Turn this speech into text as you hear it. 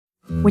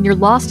When you're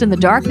lost in the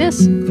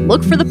darkness,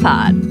 look for the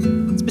pod.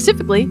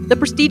 Specifically, the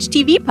Prestige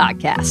TV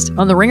podcast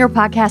on the Ringer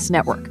Podcast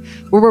Network,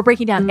 where we're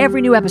breaking down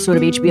every new episode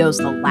of HBO's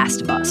The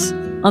Last of Us.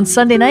 On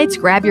Sunday nights,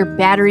 grab your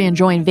battery and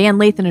join Van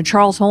Lathan and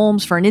Charles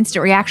Holmes for an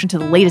instant reaction to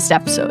the latest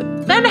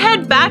episode. Then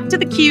head back to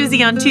the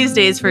QZ on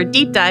Tuesdays for a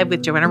deep dive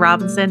with Joanna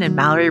Robinson and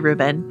Mallory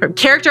Rubin. From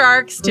character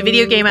arcs to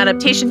video game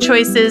adaptation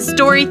choices,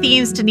 story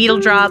themes to needle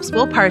drops,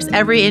 we'll parse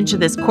every inch of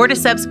this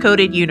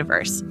cordyceps-coated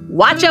universe.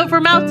 Watch out for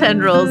mouth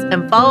tendrils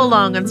and follow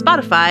along on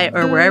Spotify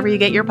or wherever you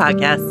get your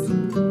podcasts.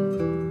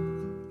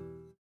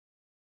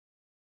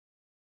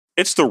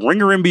 It's the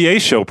Ringer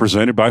NBA show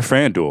presented by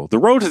FanDuel. The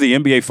road to the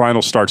NBA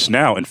Finals starts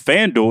now, and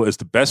FanDuel is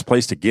the best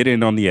place to get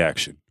in on the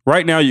action.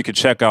 Right now, you can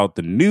check out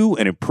the new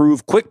and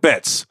improved Quick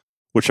Bets,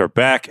 which are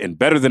back and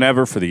better than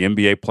ever for the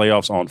NBA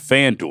playoffs on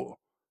FanDuel.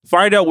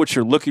 Find out what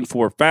you're looking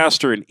for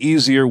faster and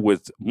easier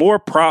with more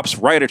props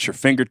right at your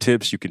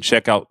fingertips. You can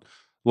check out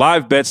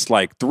live bets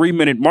like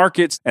 3-minute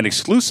markets and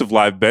exclusive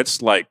live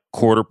bets like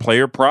quarter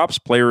player props,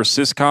 player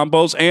assist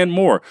combos, and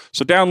more.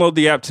 So download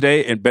the app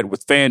today and bet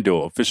with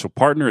FanDuel, official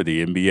partner of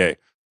the NBA.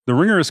 The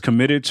Ringer is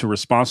committed to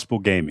responsible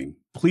gaming.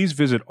 Please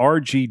visit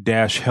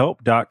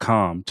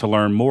rg-help.com to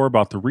learn more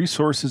about the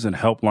resources and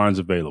helplines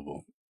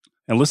available.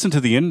 And listen to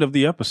the end of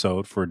the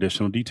episode for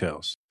additional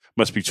details.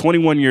 Must be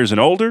 21 years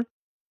and older,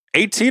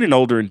 18 and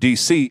older in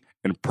D.C.,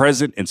 and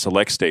present in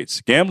select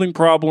states. Gambling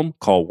problem?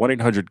 Call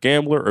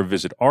 1-800-GAMBLER or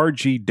visit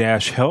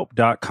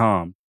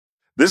rg-help.com.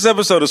 This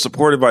episode is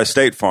supported by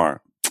State Farm.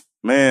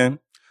 Man,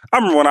 I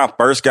remember when I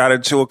first got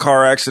into a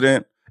car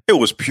accident, it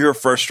was pure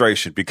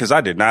frustration because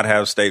I did not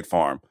have State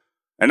Farm.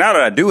 And now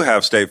that I do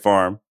have State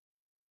Farm,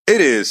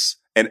 it is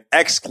an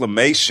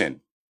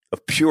exclamation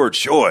of pure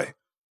joy.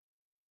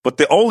 But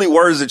the only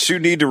words that you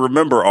need to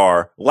remember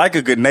are, like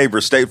a good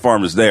neighbor, State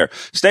Farm is there.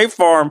 State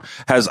Farm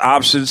has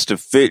options to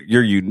fit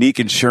your unique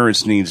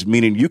insurance needs,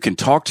 meaning you can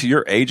talk to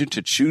your agent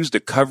to choose the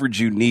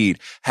coverage you need,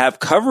 have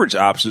coverage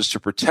options to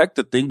protect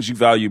the things you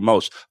value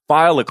most,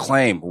 file a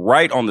claim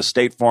right on the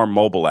State Farm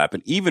mobile app,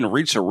 and even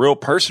reach a real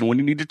person when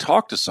you need to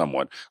talk to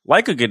someone.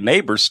 Like a good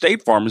neighbor,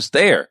 State Farm is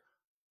there.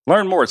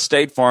 Learn more at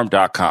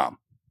statefarm.com.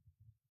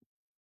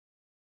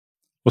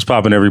 What's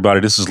poppin', everybody?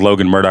 This is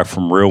Logan Murdoch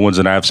from Real Ones,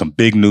 and I have some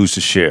big news to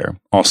share.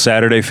 On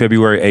Saturday,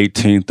 February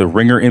 18th, the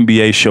Ringer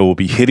NBA show will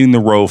be hitting the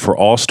road for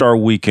All-Star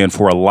Weekend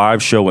for a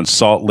live show in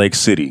Salt Lake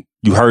City.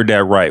 You heard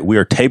that right. We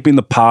are taping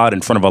the pod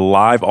in front of a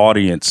live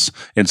audience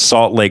in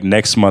Salt Lake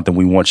next month, and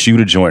we want you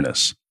to join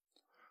us.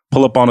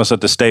 Pull up on us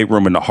at the State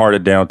Room in the heart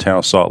of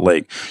downtown Salt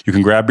Lake. You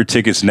can grab your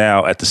tickets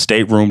now at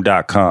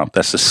thestateroom.com.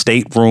 That's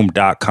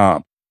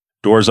thestateroom.com.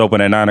 Doors open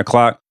at 9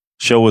 o'clock.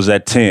 Show is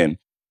at 10.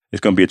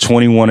 It's going to be a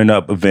 21 and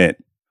up event.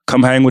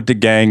 Come hang with the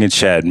gang and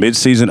chat,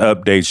 mid-season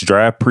updates,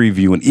 draft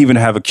preview, and even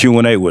have a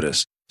Q&A with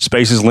us.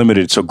 Space is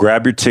limited, so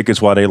grab your tickets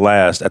while they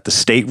last at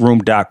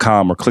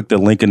thestateroom.com or click the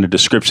link in the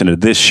description of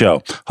this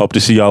show. Hope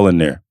to see y'all in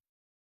there.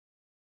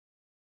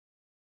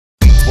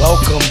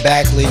 Welcome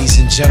back, ladies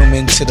and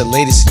gentlemen, to the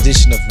latest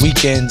edition of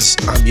Weekends.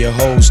 I'm your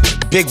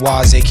host, Big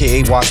Waz,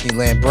 a.k.a. Wasney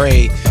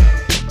Lambre.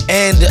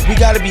 And we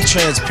got to be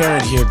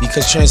transparent here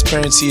because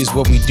transparency is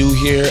what we do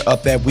here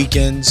up at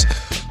Weekends.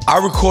 I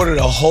recorded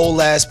a whole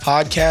last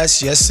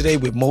podcast yesterday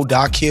with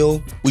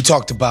Dakhil. We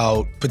talked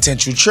about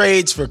potential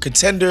trades for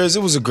contenders.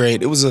 It was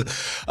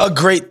a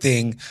great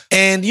thing.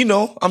 And, you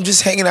know, I'm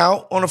just hanging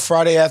out on a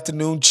Friday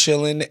afternoon,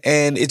 chilling.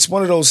 And it's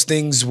one of those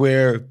things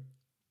where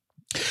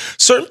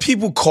certain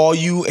people call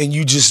you and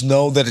you just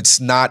know that it's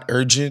not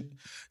urgent.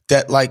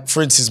 That, like,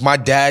 for instance, my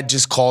dad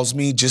just calls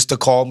me just to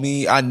call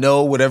me. I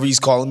know whatever he's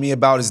calling me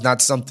about is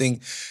not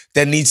something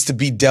that needs to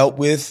be dealt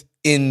with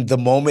in the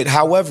moment.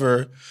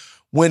 However,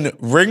 when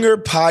Ringer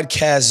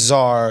podcast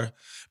czar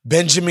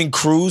Benjamin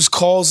Cruz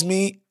calls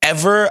me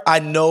ever, I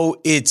know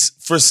it's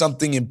for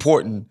something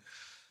important.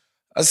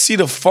 I see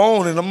the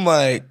phone and I'm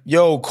like,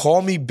 yo,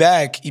 call me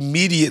back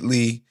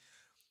immediately.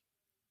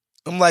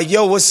 I'm like,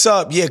 yo, what's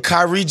up? Yeah,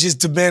 Kyrie just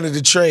demanded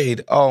a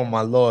trade. Oh,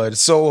 my Lord.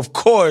 So, of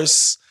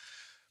course,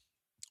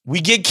 we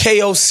get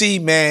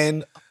KOC,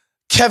 man.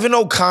 Kevin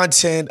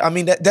O'Content. I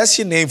mean, that's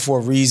your name for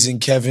a reason,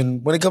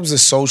 Kevin. When it comes to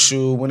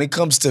social, when it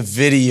comes to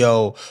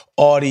video,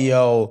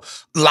 audio,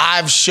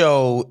 live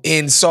show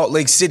in Salt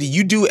Lake City,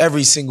 you do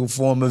every single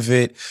form of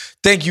it.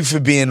 Thank you for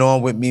being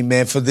on with me,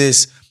 man, for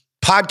this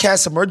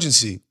podcast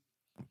emergency.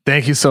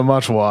 Thank you so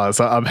much, Waz.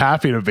 I'm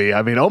happy to be.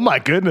 I mean, oh my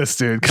goodness,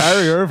 dude.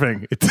 Kyrie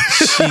Irving.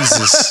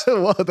 Jesus.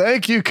 Well,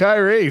 thank you,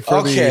 Kyrie,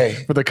 for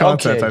the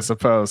content, I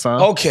suppose,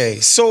 huh?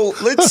 Okay, so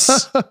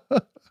let's...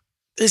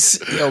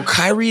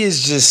 Kyrie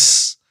is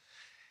just,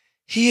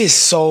 he is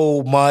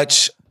so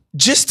much.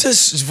 Just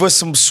for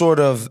some sort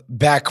of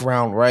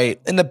background, right?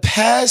 In the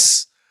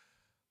past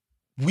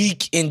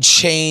week and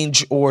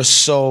change or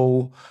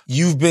so,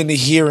 you've been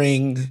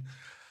hearing,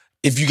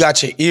 if you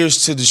got your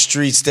ears to the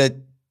streets, that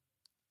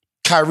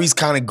Kyrie's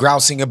kind of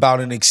grousing about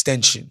an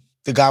extension.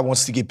 The guy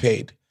wants to get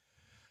paid.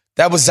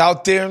 that was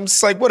out there. And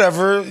it's like,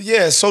 whatever.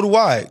 Yeah, so do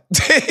I.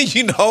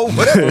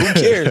 Whatever. Who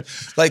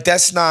cares? Like,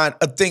 that's not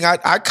a thing. I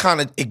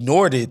kind of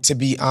ignored it, to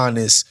be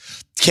honest,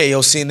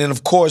 KOC. And then,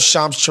 of course,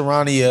 Shams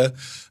Charania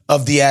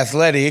of The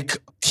Athletic,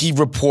 he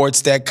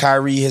reports that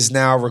Kyrie has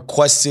now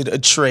requested a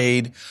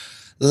trade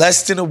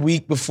less than a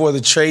week before the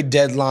trade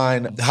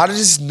deadline. How did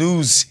this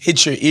news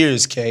hit your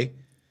ears, Kay?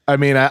 I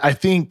mean, I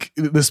think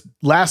this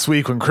last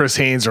week when Chris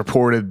Haynes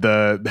reported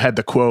had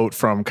the quote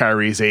from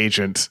Kyrie's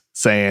agent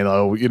saying,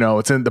 "Oh,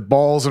 it's in the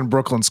ball's in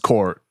Brooklyn's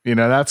court."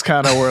 That's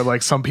kind of where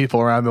like some people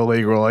around the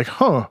league were like,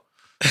 "Huh,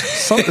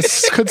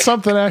 could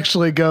something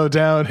actually go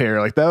down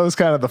here?" Like that was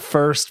kind of the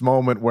first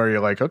moment where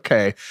you're like,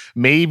 "Okay,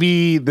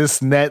 maybe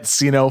this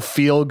Nets,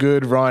 feel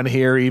good run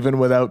here, even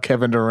without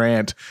Kevin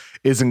Durant,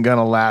 isn't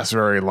gonna last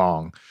very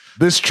long."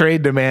 This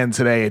trade demand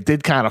today, it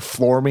did kind of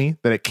floor me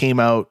that it came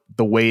out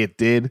the way it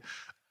did.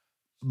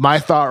 My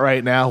thought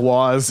right now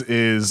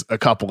is a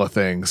couple of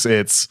things.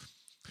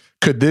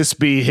 Could this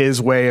be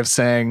his way of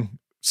saying,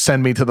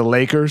 send me to the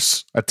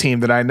Lakers, a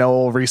team that I know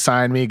will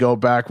re-sign me, go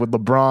back with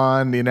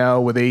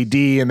LeBron, with AD,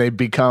 and they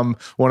become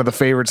one of the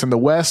favorites in the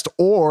West?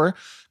 Or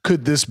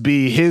could this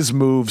be his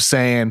move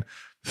saying,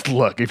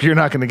 look, if you're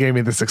not going to give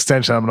me this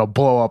extension, I'm going to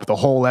blow up the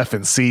whole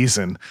effing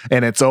season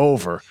and it's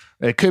over?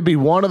 It could be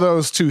one of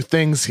those two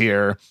things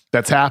here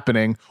that's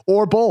happening,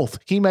 or both.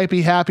 He might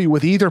be happy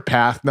with either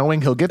path,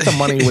 knowing he'll get the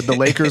money with the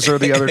Lakers or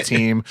the other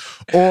team,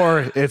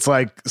 or it's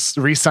like,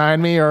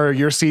 re-sign me or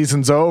your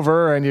season's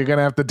over and you're going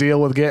to have to deal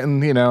with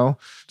getting,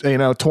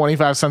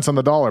 25 cents on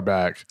the dollar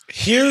back.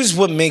 Here's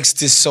what makes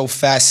this so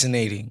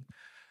fascinating.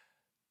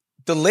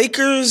 The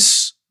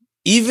Lakers,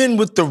 even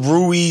with the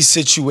Rui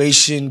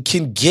situation,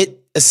 can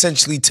get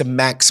essentially to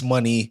max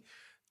money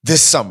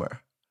this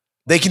summer.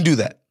 They can do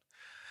that.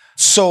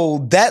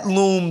 So that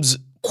looms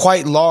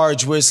quite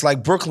large, where it's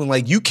like, Brooklyn,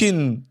 like, you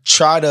can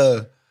try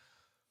to,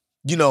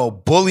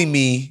 bully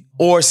me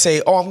or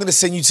say, oh, I'm going to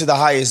send you to the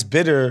highest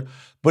bidder.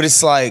 But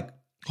it's like,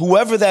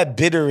 whoever that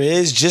bidder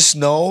is, just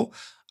know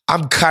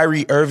I'm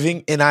Kyrie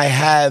Irving and I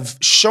have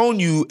shown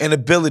you an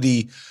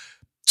ability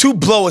to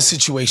blow a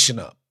situation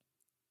up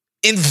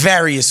in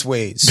various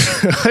ways.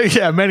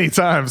 Yeah, many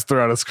times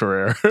throughout his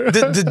career.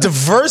 The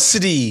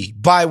diversity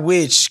by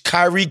which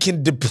Kyrie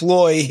can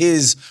deploy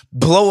his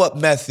blow-up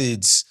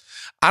methods,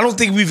 I don't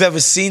think we've ever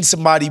seen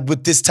somebody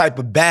with this type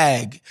of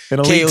bag.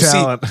 An elite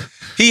talent.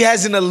 He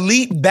has an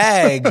elite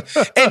bag.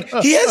 And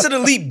he has an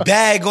elite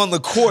bag on the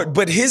court,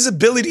 but his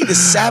ability to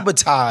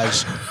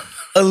sabotage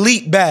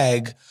elite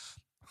bag,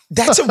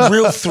 that's a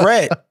real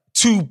threat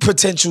to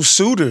potential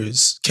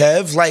suitors,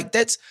 Kev. Like,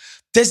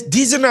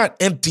 these are not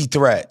empty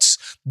threats.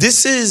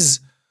 This is,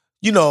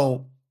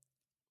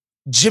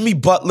 Jimmy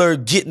Butler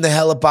getting the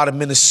hell up out of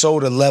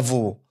Minnesota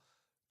level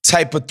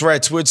type of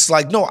threats where it's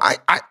like, no,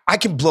 I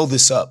can blow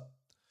this up.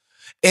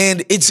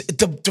 And it's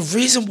the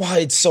reason why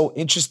it's so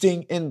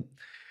interesting, and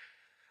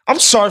I'm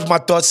sorry if my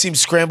thoughts seem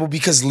scrambled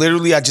because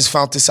literally I just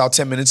found this out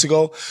 10 minutes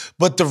ago,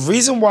 but the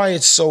reason why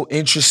it's so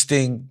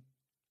interesting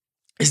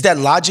is that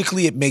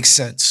logically it makes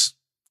sense.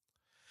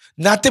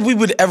 Not that we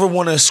would ever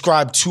want to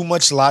ascribe too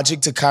much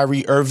logic to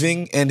Kyrie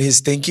Irving and his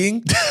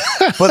thinking,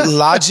 but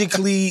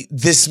logically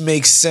this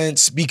makes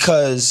sense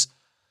because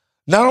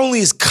not only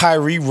is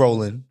Kyrie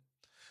rolling,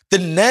 the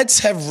Nets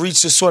have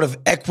reached a sort of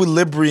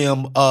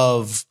equilibrium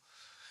of,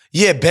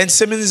 yeah, Ben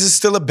Simmons is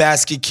still a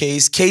basket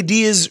case.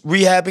 KD is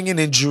rehabbing an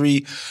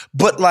injury,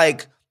 but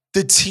like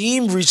the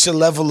team reached a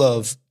level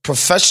of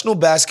professional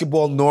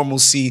basketball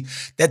normalcy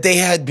that they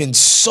had been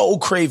so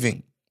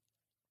craving.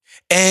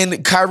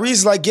 And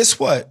Kyrie's like, guess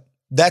what?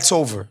 That's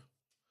over.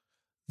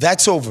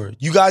 That's over.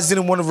 You guys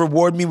didn't want to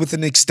reward me with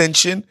an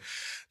extension.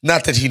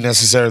 Not that he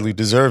necessarily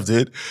deserved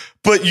it,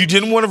 but you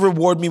didn't want to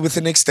reward me with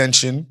an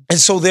extension. And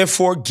so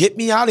therefore, get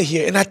me out of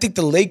here. And I think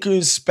the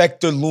Lakers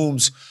specter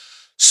looms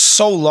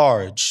so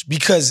large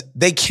because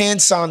they can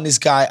sign this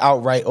guy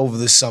outright over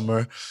the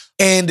summer.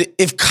 And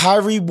if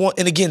Kyrie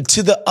and again,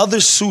 to the other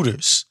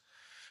suitors,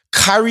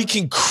 Kyrie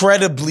can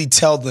credibly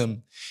tell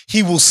them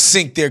he will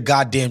sink their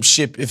goddamn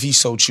ship if he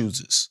so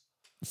chooses.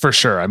 For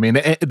sure. I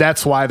mean,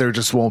 that's why there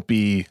just won't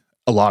be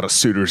a lot of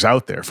suitors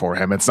out there for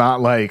him. It's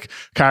not like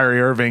Kyrie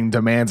Irving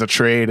demands a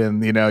trade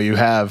and, you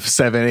have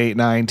 7, 8,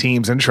 9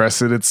 teams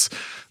interested.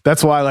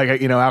 That's why,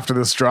 like, after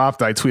this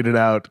dropped, I tweeted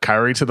out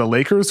Kyrie to the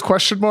Lakers ?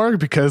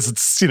 Because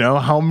it's,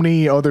 how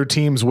many other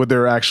teams would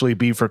there actually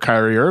be for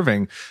Kyrie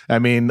Irving? I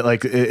mean,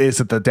 like,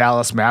 is it the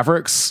Dallas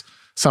Mavericks?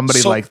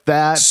 Somebody like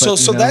that? So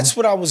that's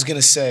what I was going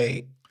to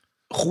say.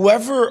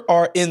 Whoever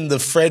are in the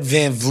Fred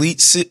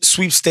VanVleet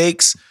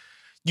sweepstakes,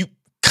 you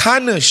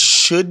kind of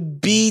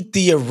should be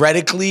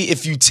theoretically,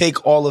 if you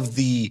take all of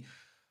the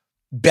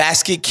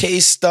basket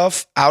case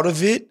stuff out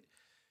of it,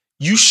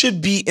 you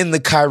should be in the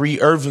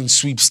Kyrie Irving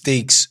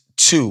sweepstakes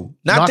too.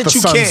 Not that the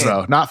you Suns, can.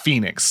 though. Not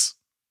Phoenix.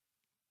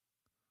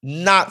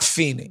 Not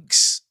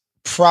Phoenix.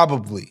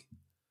 Probably.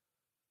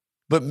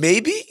 But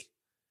maybe?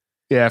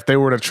 Yeah, if they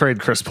were to trade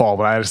Chris Paul,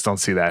 but I just don't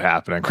see that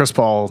happening. Chris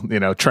Paul,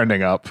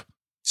 trending up.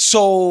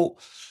 So,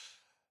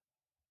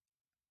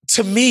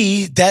 to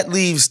me, that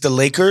leaves the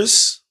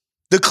Lakers,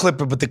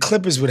 the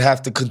Clippers would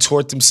have to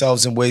contort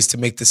themselves in ways to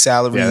make the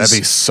salaries. Yeah, that'd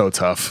be so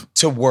tough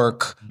to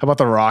work. How about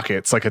the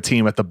Rockets, like a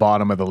team at the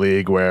bottom of the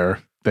league where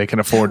they can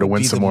afford to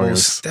win some more.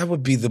 That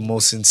would be the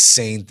most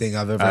insane thing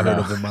I've ever heard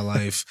of in my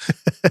life.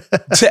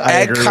 To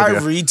add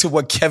Kyrie to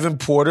what Kevin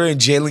Porter and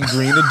Jalen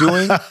Green are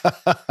doing.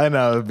 I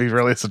know, it'd be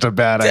really such a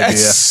bad idea.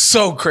 That's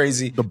so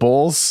crazy. The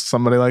Bulls,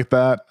 somebody like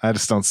that. I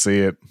just don't see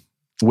it.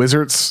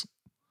 Wizards.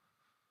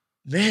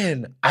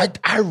 Man,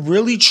 I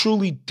really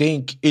truly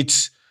think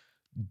it's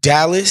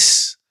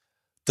Dallas,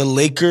 the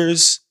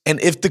Lakers, and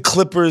if the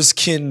Clippers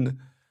can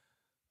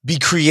be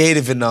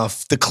creative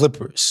enough, the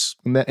Clippers.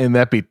 And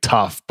that'd be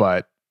tough,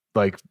 but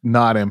like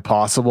not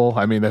impossible.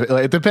 I mean,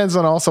 it depends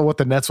on also what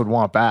the Nets would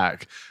want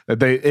back.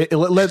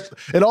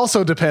 It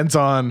also depends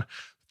on,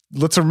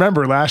 let's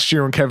remember last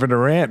year when Kevin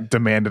Durant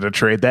demanded a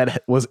trade,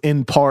 that was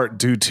in part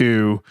due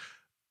to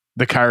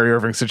the Kyrie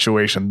Irving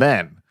situation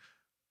then,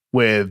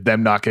 with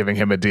them not giving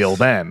him a deal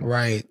then.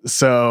 Right.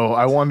 So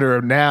I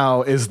wonder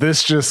now, is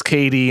this just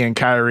KD and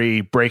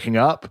Kyrie breaking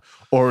up,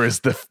 or is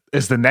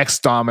the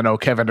next domino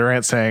Kevin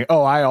Durant saying,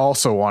 "Oh, I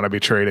also want to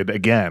be traded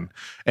again,"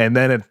 and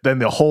then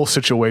the whole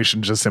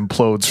situation just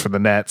implodes for the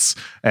Nets,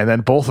 and then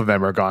both of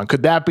them are gone?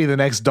 Could that be the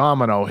next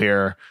domino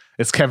here?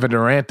 It's Kevin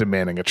Durant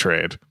demanding a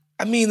trade.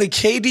 I mean, the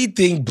KD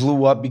thing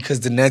blew up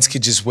because the Nets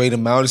could just wait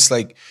him out. It's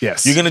like,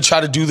 yes, you're going to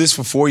try to do this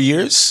for 4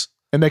 years?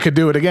 And they could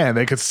do it again.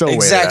 They could still wait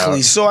it out.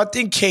 Exactly. So I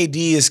think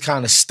KD is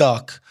kind of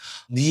stuck.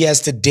 He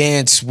has to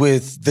dance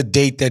with the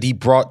date that he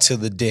brought to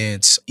the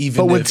dance.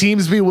 But would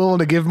teams be willing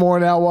to give more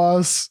now,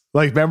 was?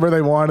 Like, remember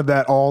they wanted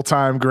that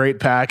all-time great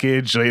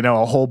package,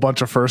 a whole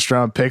bunch of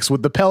first-round picks.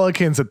 Would the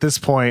Pelicans at this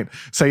point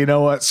say, you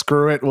know what,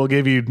 screw it, we'll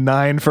give you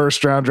 9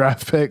 first-round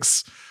draft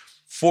picks?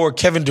 For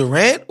Kevin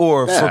Durant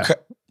or for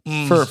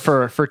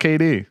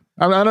KD?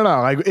 I don't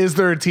know. Like, is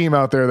there a team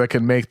out there that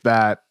can make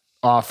that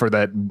offer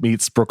that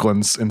meets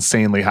Brooklyn's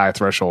insanely high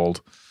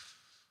threshold?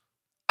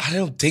 I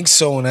don't think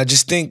so. And I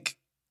just think,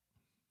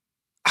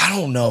 I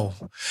don't know.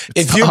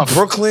 If you're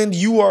Brooklyn,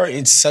 you are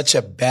in such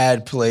a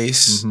bad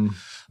place. Mm-hmm.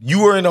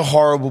 You were in a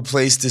horrible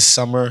place this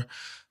summer.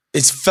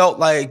 It's felt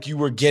like you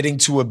were getting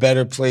to a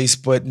better place,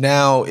 but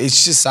now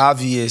it's just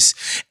obvious.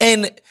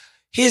 And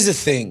here's the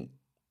thing,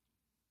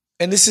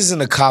 and this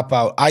isn't a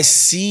cop-out. I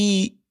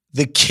see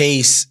the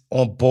case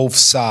on both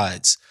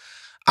sides.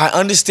 I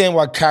understand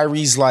why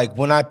Kyrie's like,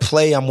 when I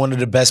play, I'm one of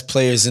the best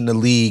players in the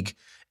league.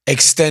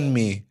 Extend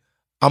me.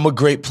 I'm a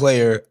great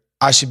player.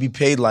 I should be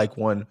paid like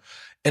one.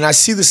 And I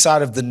see the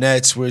side of the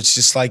Nets where it's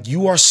just like,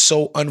 you are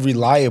so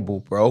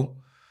unreliable, bro.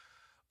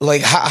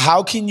 Like,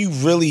 how can you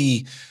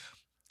really,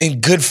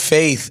 in good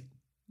faith,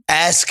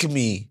 ask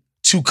me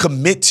to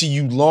commit to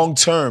you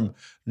long-term,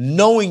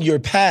 knowing your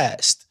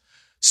past?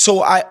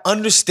 So I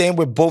understand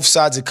where both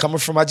sides are coming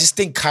from. I just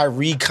think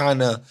Kyrie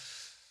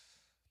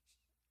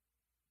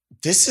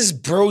this is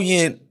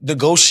brilliant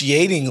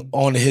negotiating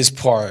on his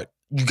part.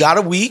 You got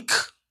a week,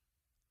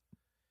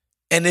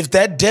 and if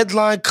that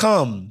deadline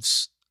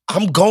comes,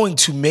 I'm going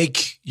to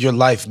make your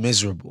life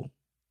miserable.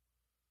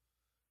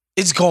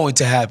 It's going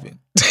to happen.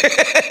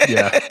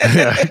 Yeah.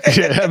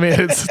 I mean,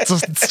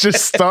 it's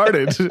just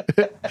started.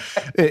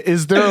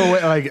 Is there a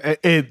way,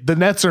 like, the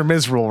Nets are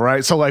miserable,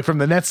 right? So, like, from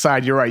the Nets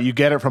side, you're right. You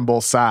get it from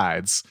both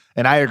sides.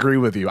 And I agree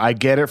with you. I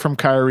get it from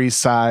Kyrie's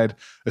side,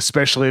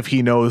 especially if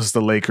he knows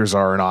the Lakers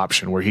are an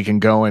option where he can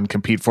go and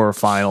compete for a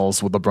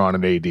finals with LeBron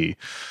and AD.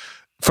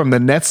 From the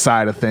Nets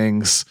side of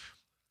things,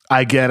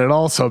 I get it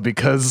also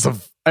because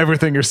of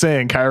everything you're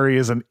saying. Kyrie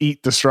is an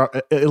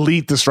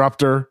elite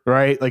disruptor,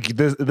 right? Like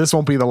this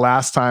won't be the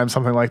last time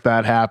something like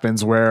that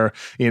happens where,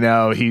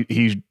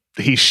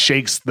 he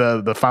shakes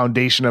the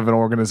foundation of an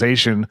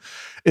organization.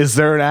 Is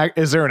there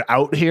an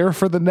out here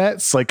for the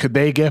Nets? Like, could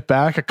they get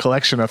back a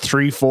collection of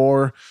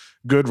 3-4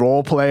 good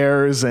role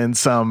players and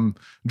some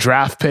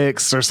draft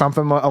picks or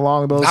something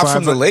along those lines? Not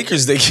from the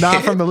Lakers, they can't.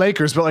 Not from the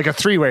Lakers, but like a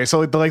 3-way. So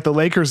like the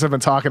Lakers have been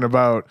talking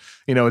about,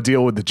 a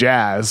deal with the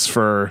Jazz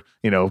for,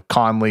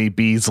 Conley,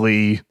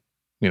 Beasley,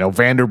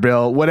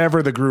 Vanderbilt,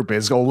 whatever the group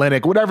is,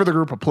 Olynyk, whatever the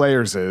group of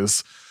players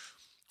is.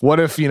 What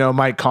if,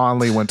 Mike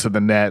Conley went to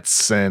the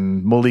Nets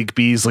and Malik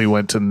Beasley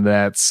went to the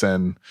Nets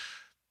and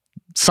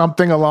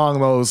something along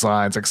those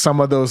lines, like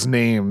some of those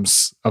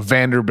names, a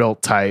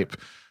Vanderbilt type.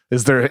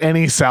 Is there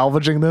any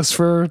salvaging this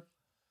for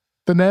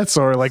the Nets,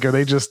 or like are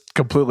they just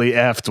completely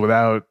effed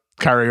without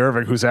Kyrie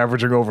Irving, who's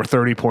averaging over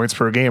 30 points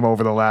per game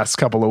over the last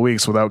couple of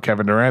weeks without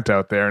Kevin Durant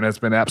out there, and it's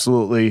been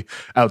absolutely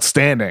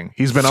outstanding.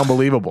 He's been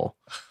unbelievable.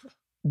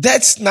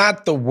 That's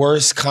not the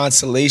worst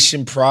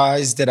consolation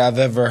prize that I've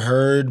ever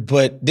heard,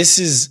 but this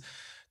is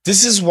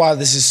why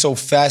this is so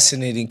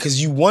fascinating,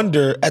 because you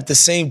wonder at the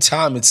same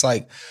time, it's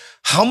like,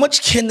 how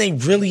much can they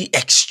really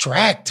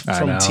extract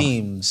from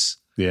teams?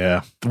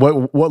 Yeah.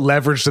 What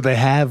leverage do they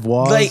have?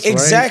 Like,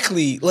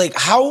 exactly. Right? Like,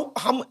 how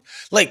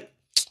like,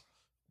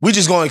 we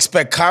just gonna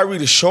expect Kyrie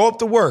to show up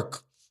to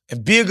work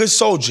and be a good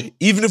soldier,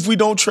 even if we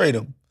don't trade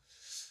him.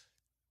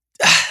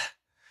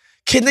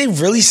 Can they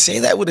really say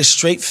that with a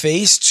straight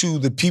face to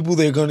the people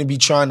they're going to be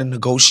trying to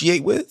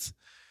negotiate with?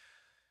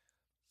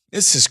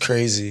 This is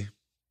crazy.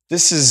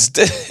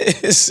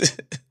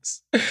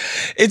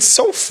 It's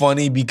so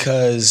funny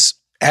because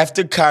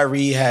after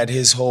Kyrie had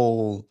his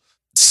whole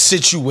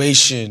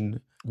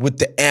situation with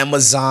the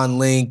Amazon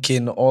link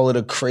and all of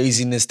the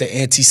craziness, the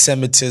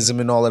anti-Semitism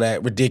and all of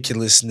that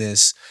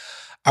ridiculousness,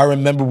 I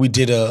remember we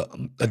did a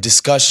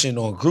discussion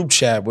on group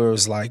chat where it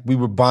was like we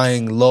were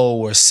buying low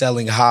or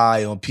selling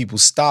high on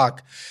people's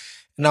stock.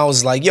 And I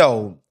was like,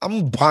 yo,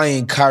 I'm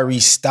buying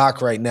Kyrie's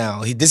stock right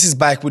now. This is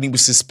back when he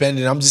was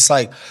suspended. I'm just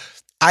like,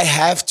 I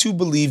have to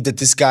believe that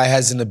this guy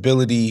has an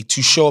ability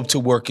to show up to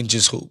work and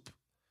just hoop.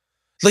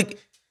 Like,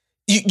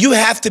 you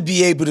have to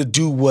be able to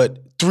do what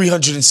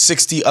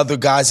 360 other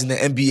guys in the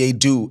NBA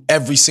do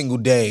every single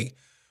day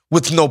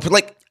with no,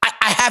 like, I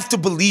have to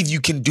believe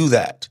you can do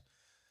that.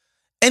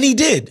 And he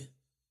did.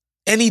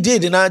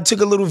 And I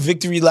took a little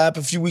victory lap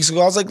a few weeks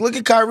ago. I was like, look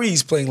at Kyrie.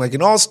 He's playing like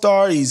an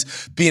all-star.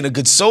 He's being a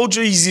good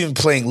soldier. He's even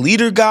playing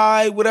leader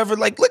guy, whatever.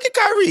 Like, look at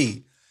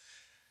Kyrie.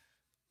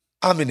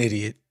 I'm an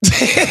idiot.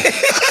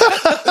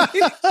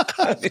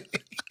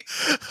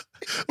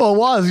 Well,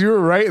 Waz, you were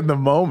right in the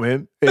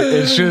moment.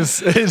 It's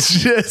just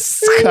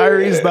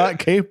Kyrie's not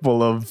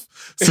capable of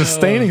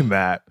sustaining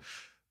that.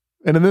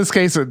 And in this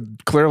case, it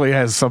clearly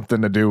has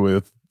something to do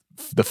with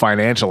the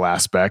financial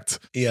aspect.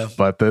 Yeah.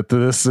 But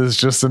this is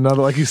just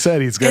another, like you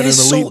said, he's got an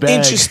elite bag. And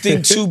it's so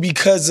interesting, too,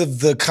 because of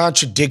the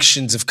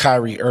contradictions of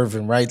Kyrie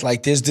Irving, right?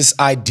 Like, there's this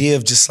idea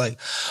of just like,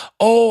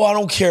 oh, I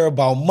don't care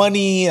about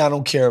money. I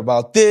don't care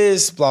about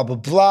this, blah, blah,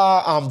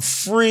 blah. I'm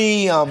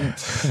free. I'm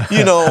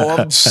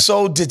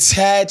so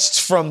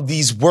detached from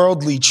these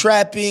worldly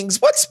trappings.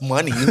 What's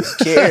money? Who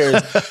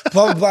cares?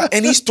 Blah, blah, blah.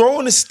 And he's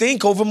throwing a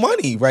stink over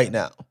money right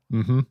now.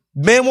 Mm-hmm.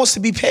 Man wants to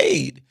be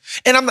paid.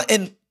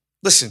 And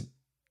listen,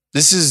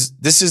 this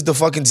is the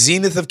fucking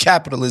zenith of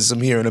capitalism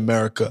here in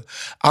America.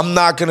 I'm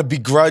not going to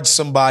begrudge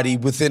somebody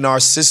within our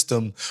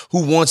system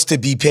who wants to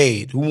be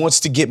paid, who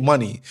wants to get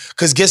money.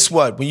 Because guess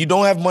what? When you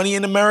don't have money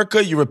in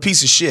America, you're a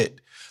piece of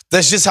shit.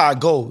 That's just how it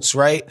goes,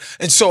 right?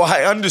 And so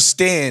I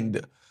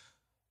understand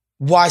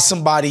why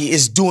somebody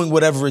is doing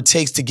whatever it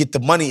takes to get the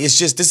money. It's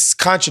just this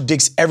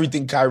contradicts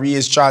everything Kyrie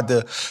has tried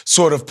to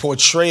sort of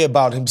portray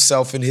about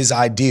himself and his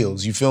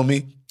ideals. You feel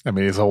me? I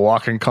mean, he's a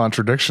walking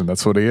contradiction.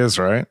 That's what he is,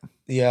 right?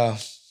 Yeah.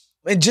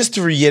 And just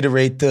to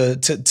reiterate to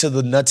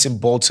the nuts and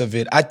bolts of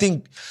it, I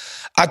think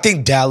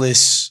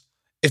Dallas,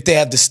 if they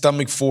have the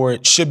stomach for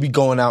it, should be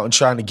going out and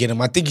trying to get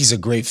him. I think he's a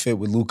great fit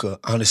with Luka,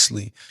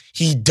 honestly.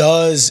 He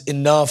does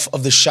enough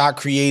of the shot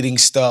creating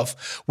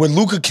stuff where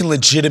Luka can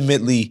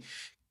legitimately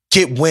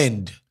get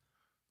wind.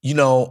 He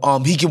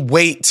can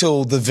wait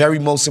till the very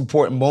most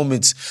important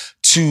moments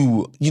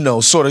to,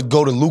 sort of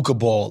go to Luka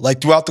ball.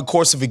 Like throughout the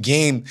course of a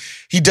game,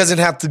 he doesn't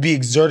have to be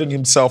exerting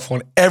himself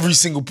on every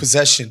single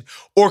possession,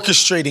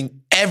 orchestrating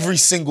every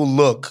single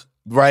look,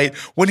 right?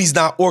 When he's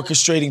not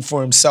orchestrating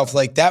for himself.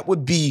 Like that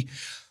would be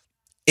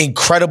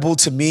incredible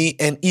to me.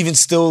 And even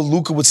still,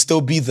 Luka would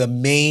still be the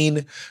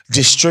main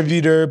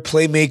distributor,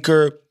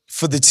 playmaker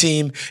for the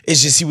team.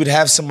 It's just he would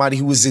have somebody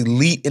who was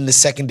elite in the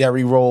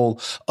secondary role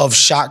of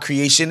shot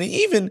creation, and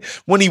even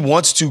when he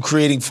wants to,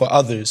 creating for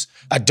others.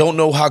 I don't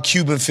know how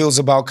Cuban feels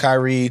about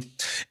Kyrie,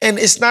 and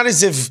it's not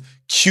as if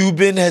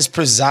Cuban has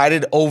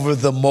presided over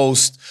the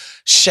most,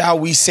 shall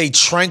we say,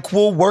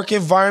 tranquil work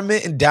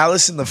environment in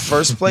Dallas in the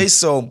first place.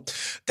 So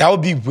that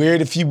would be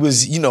weird if he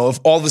was, if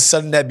all of a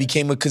sudden that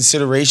became a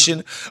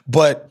consideration.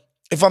 But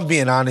if I'm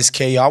being honest,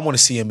 K, I want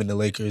to see him in the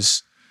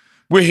Lakers.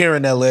 We're here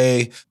in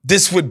LA.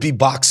 This would be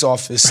box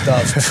office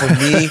stuff for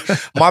me.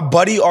 My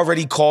buddy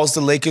already calls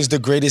the Lakers the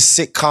greatest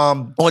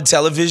sitcom on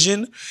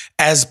television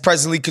as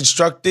presently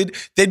constructed.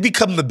 They'd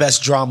become the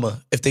best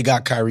drama if they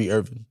got Kyrie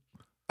Irving.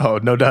 Oh,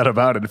 no doubt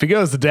about it. If he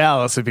goes to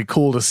Dallas, it'd be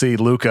cool to see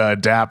Luka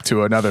adapt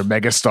to another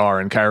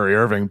megastar in Kyrie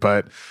Irving.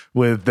 But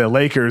with the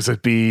Lakers,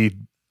 it'd be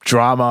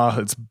drama.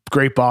 It's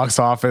great box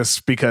office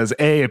because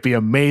it'd be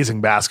amazing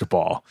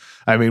basketball.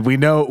 I mean, we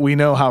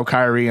know how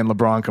Kyrie and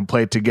LeBron can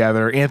play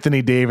together.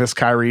 Anthony Davis,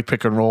 Kyrie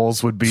pick and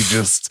rolls would be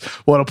just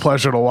what a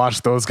pleasure to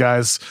watch those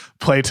guys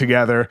play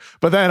together.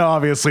 But then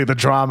obviously the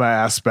drama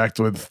aspect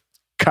with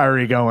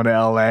Kyrie going to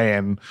LA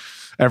and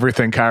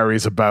everything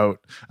Kyrie's about,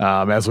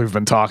 as we've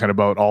been talking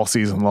about all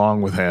season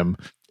long with him.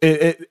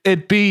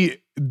 It'd be,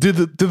 do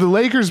the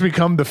Lakers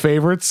become the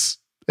favorites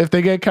if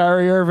they get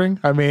Kyrie Irving?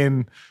 I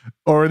mean,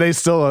 or are they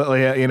still,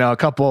 a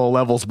couple of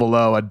levels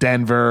below a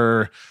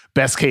Denver,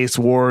 best case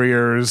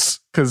Warriors?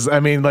 Because, I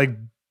mean, like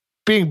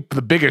being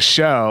the biggest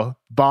show,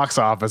 box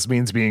office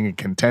means being a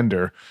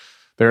contender.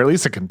 They're at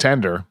least a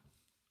contender.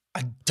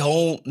 I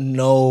don't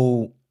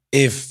know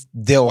if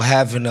they'll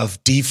have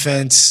enough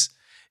defense,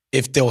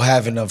 if they'll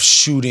have enough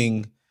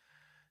shooting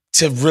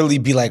to really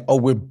be like, oh,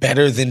 we're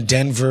better than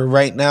Denver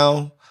right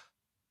now.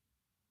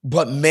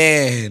 But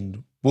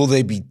man, will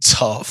they be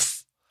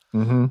tough.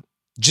 Mm-hmm.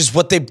 Just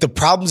the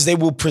problems they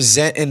will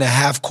present in a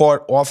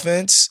half-court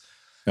offense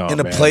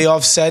in a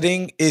playoff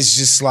setting is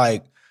just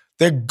like,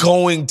 they're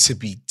going to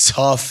be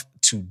tough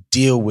to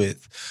deal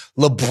with.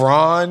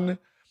 LeBron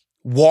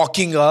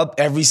walking up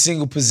every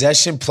single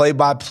possession,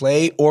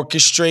 play-by-play,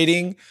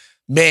 orchestrating,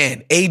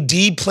 man, AD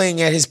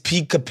playing at his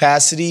peak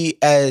capacity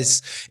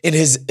as in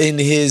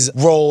his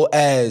role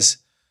as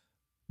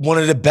one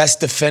of the best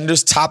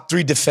defenders, top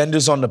 3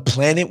 defenders on the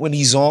planet when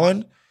he's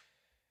on.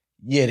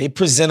 Yeah, they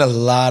present a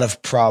lot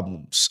of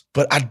problems.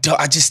 But I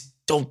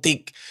don't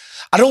think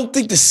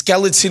the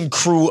skeleton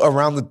crew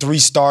around the 3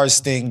 stars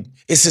thing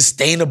is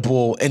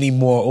sustainable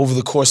anymore over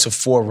the course of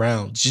 4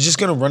 rounds. You're just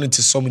going to run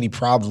into so many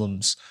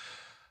problems.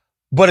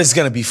 But it's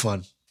going to be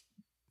fun.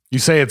 You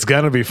say it's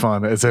going to be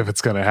fun as if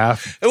it's going to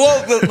happen.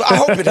 Well, I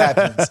hope it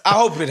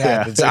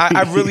happens. Yeah.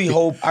 I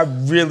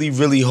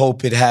really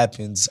hope it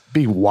happens.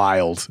 Be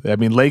wild. I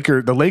mean,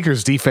 the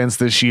Lakers defense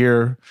this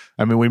year,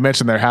 I mean, we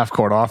mentioned their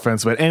half-court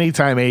offense, but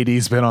anytime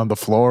AD's been on the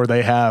floor,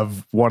 they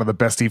have one of the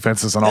best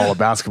defenses in all of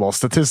basketball.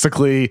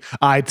 Statistically,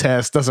 eye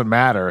test, doesn't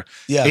matter.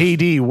 Yeah.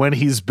 AD, when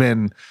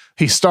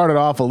he started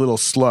off a little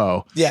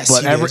slow. Yes,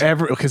 but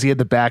ever because he had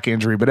the back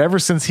injury, but ever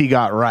since he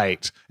got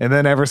right, and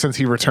then ever since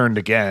he returned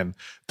again,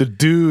 the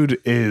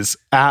dude is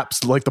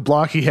like the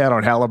block he had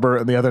on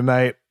Halliburton the other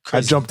night.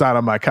 Crazy. I jumped out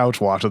on my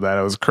couch watching that.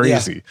 It was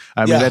crazy. Yeah.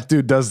 I mean, that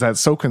dude does that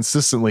so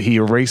consistently. He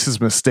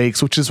erases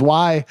mistakes, which is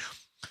why,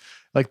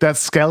 like, that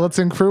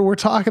skeleton crew we're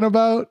talking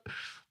about.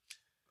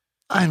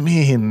 I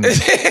mean,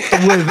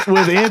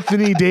 with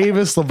Anthony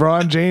Davis,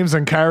 LeBron James,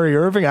 and Kyrie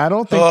Irving, I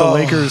don't think the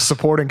Lakers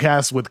supporting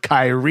cast with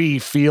Kyrie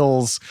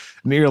feels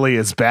nearly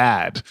as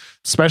bad.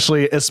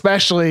 Especially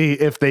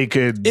if they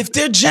could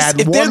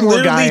add one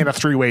more guy in a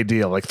 3-way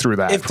deal, like, through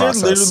that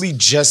process. They're literally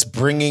just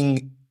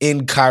bringing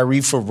in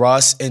Kyrie for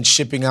Russ and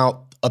shipping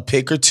out a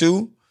pick or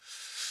 2.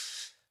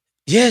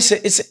 Yes,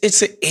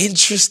 it's an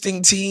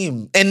interesting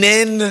team. And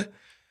then,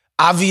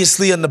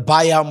 obviously, on the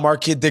buyout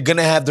market, they're going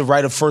to have the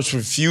right of first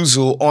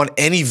refusal on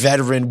any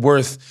veteran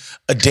worth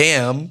a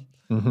damn.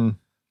 Mm-hmm.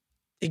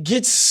 It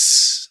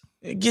gets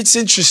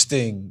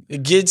interesting.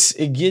 It gets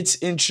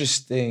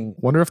interesting.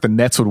 Wonder if the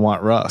Nets would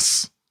want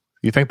Russ.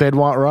 You think they'd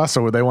want Russ,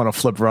 or would they want to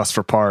flip Russ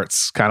for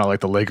parts, kind of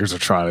like the Lakers are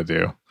trying to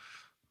do?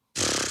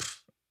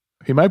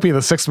 He might be the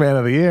 6th man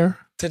of the year.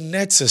 The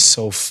Nets are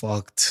so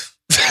fucked.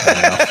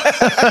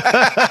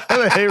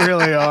 They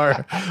really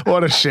are.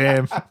 What a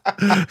shame.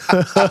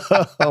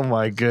 Oh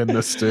my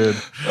goodness, dude.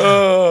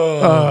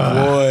 Oh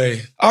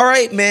boy. All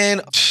right,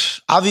 man.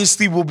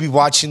 Obviously, we'll be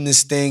watching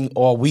this thing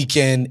all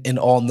weekend and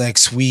all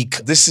next week.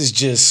 This is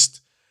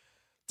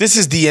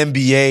the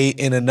NBA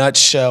in a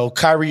nutshell.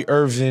 Kyrie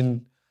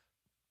Irving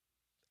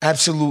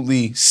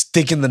absolutely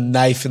sticking the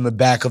knife in the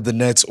back of the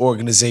Nets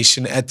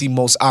organization at the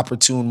most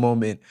opportune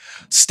moment.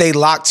 Stay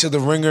locked to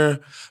the Ringer,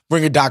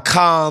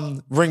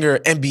 Ringer.com, Ringer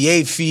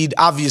NBA feed.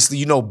 Obviously,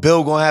 you know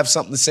Bill gonna have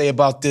something to say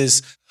about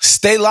this.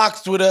 Stay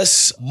locked with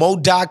us.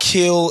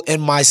 Dakhil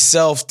and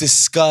myself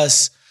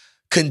discuss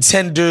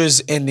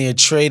contenders and their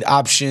trade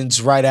options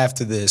right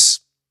after this.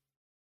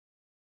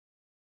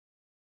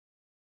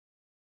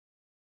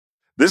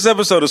 This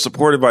episode is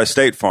supported by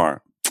State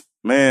Farm.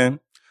 Man,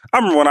 I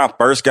remember when I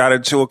first got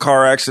into a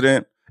car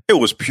accident, it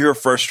was pure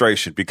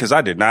frustration because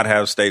I did not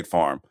have State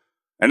Farm.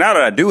 And now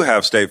that I do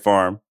have State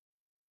Farm,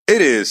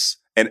 it is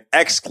an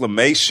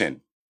exclamation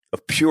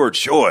of pure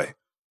joy.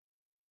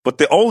 But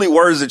the only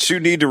words that you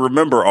need to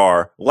remember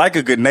are, like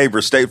a good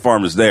neighbor, State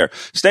Farm is there.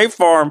 State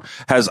Farm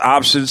has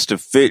options to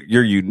fit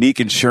your unique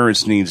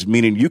insurance needs,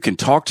 meaning you can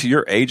talk to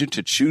your agent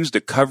to choose the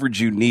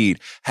coverage you need,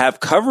 have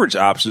coverage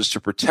options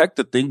to protect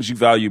the things you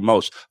value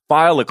most,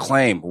 file a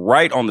claim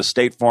right on the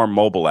State Farm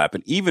mobile app,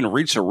 and even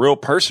reach a real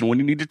person when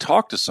you need to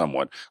talk to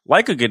someone.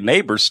 Like a good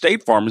neighbor,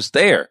 State Farm is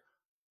there.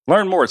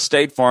 Learn more at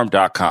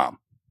statefarm.com.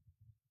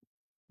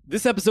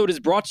 This episode is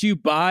brought to you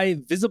by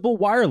Visible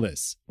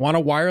Wireless. Want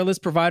a wireless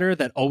provider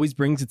that always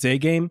brings its A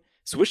game?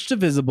 Switch to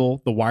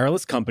Visible, the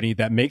wireless company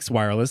that makes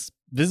wireless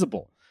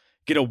visible.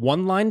 Get a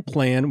one-line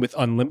plan with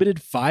unlimited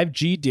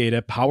 5G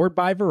data powered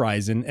by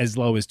Verizon as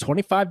low as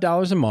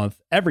 $25 a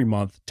month, every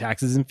month,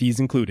 taxes and fees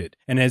included.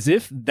 And as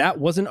if that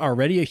wasn't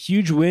already a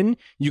huge win,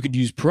 you could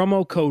use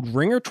promo code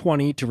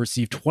RINGER20 to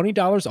receive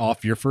 $20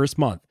 off your first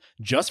month,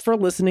 just for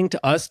listening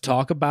to us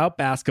talk about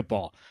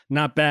basketball.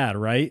 Not bad,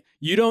 right?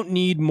 You don't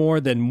need more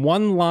than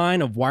one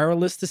line of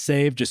wireless to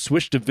save. Just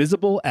switch to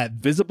Visible at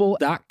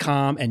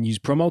visible.com and use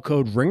promo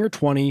code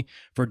RINGER20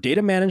 for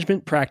data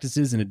management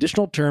practices and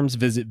additional terms.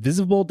 Visit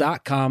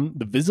visible.com.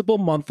 The Visible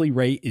monthly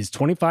rate is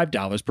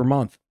 $25 per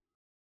month.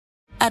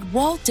 At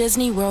Walt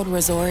Disney World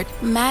Resort,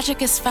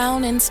 magic is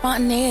found in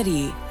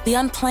spontaneity, the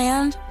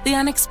unplanned, the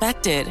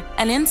unexpected,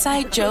 an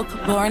inside joke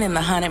born in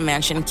the Haunted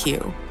Mansion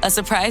queue, a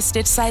surprise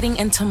Stitch sighting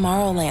in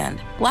Tomorrowland,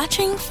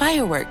 watching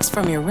fireworks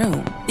from your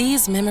room.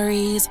 These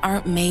memories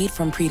aren't made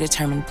from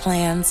predetermined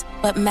plans,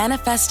 but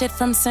manifested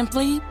from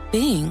simply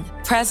being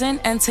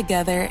present and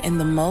together in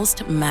the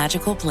most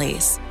magical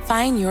place.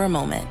 Find your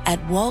moment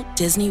at Walt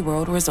Disney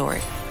World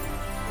Resort.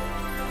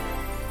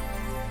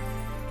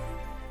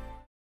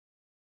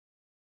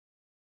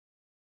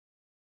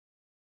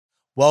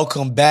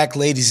 Welcome back,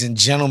 ladies and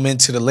gentlemen,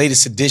 to the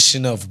latest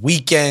edition of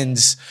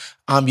Weekends.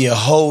 I'm your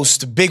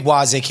host, Big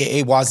Waz,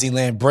 a.k.a. Wazi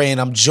Lambre, and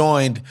I'm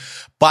joined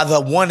by the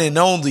one and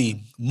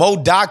only Mo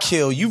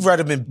Dakhil. You've read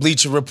him in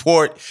Bleacher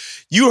Report.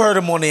 You heard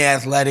him on the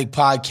Athletic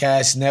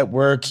Podcast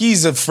Network.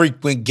 He's a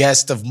frequent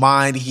guest of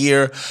mine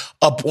here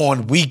up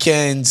on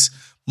Weekends.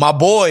 My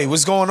boy,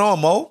 what's going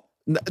on, Mo?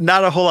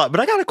 Not a whole lot, but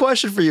I got a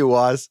question for you,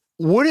 Waz.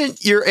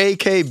 Wouldn't your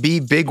AK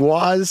be Big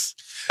Waz?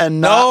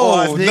 And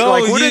not no,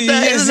 like, isn't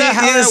that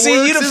how that works?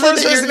 You the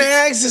first person to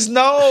ask is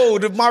no.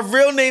 My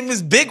real name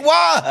is Big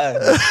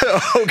Waz.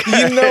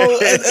 Okay. You know,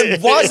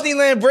 Wazi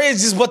Lambre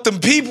is just what them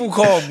people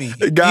call me.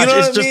 Gotcha. You know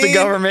It's just a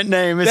government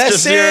name.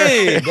 That's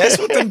it. That's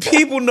what them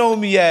people know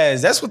me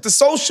as. That's what the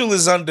social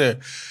is under.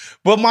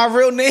 But my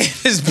real name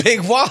is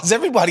Big Waz.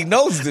 Everybody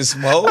knows this,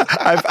 Mo.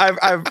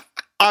 I've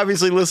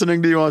obviously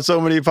listening to you on so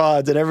many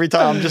pods, and every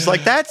time I'm just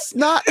like, that's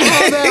not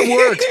how that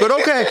works. But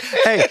okay,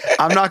 hey,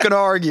 I'm not going to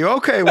argue.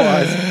 Okay,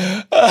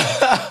 Waz.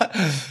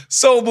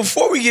 So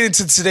before we get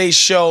into today's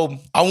show,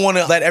 I want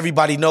to let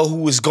everybody know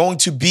who is going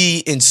to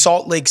be in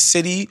Salt Lake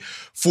City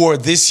for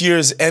this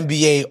year's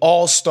NBA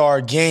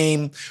All-Star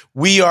Game.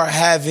 We are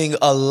having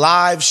a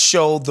live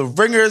show, The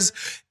Ringers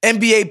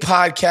NBA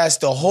Podcast,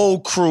 the whole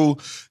crew,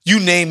 you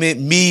name it,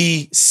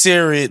 me,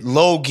 Sirit,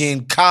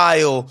 Logan,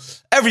 Kyle,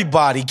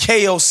 everybody,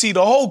 KOC,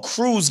 the whole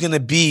crew is going to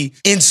be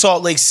in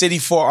Salt Lake City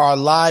for our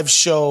live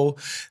show.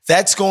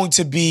 That's going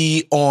to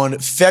be on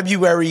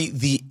February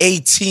the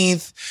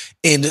 18th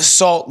in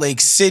Salt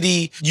Lake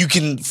City. You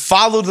can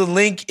follow the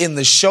link in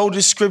the show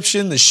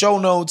description, the show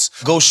notes.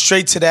 Go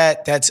straight to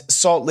that. That's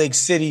Salt Lake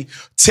City.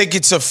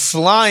 Tickets are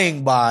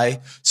flying by,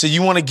 so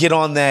you want to get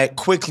on that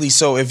quickly.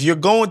 So if you're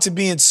going to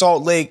be in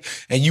Salt Lake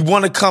and you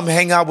want to come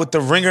hang out with the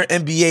Ringer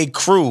NBA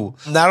crew,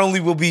 not only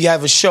will we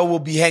have a show, we'll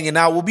be hanging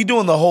out, we'll be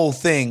doing the whole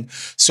thing.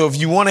 So if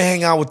you want to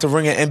hang out with the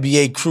Ringer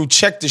NBA crew,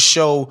 check the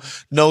show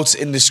notes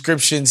and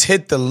descriptions,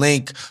 hit the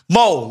link.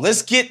 Mo,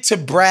 let's get to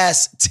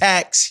brass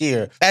tacks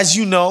here. As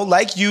you know,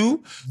 like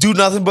you, do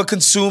nothing but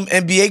consume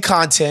NBA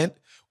content.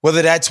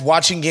 Whether that's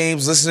watching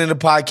games, listening to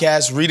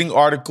podcasts, reading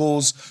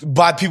articles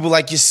by people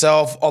like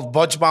yourself, a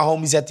bunch of my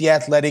homies at The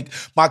Athletic,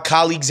 my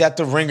colleagues at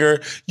The Ringer,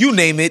 you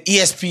name it,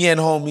 ESPN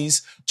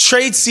homies.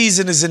 Trade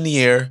season is in the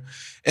air,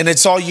 and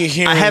it's all you're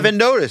hearing. I haven't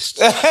noticed.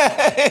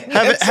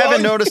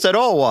 haven't noticed at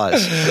all,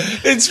 Waz.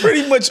 It's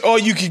pretty much all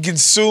you can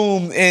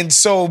consume. And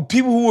so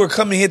people who were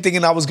coming here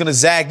thinking I was going to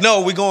zag,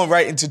 no, we're going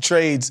right into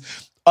trades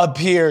up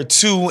here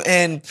too.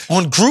 And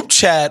on group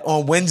chat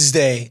on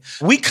Wednesday,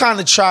 we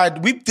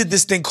did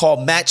this thing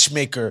called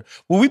Matchmaker,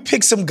 where we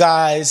picked some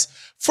guys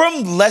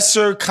from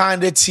lesser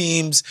kind of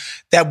teams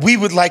that we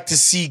would like to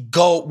see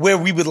go, where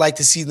we would like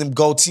to see them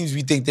go, teams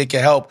we think they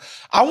can help.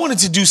 I wanted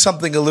to do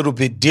something a little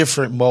bit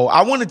different, Mo.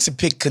 I wanted to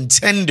pick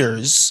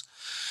contenders.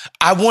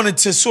 I wanted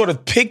to sort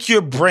of pick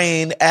your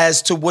brain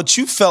as to what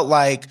you felt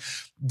like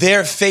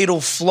their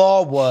fatal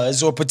flaw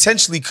was, or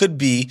potentially could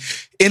be,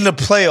 in the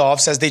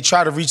playoffs as they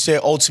try to reach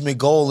their ultimate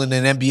goal in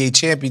an NBA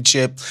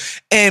championship,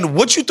 and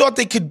what you thought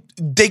they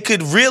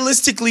could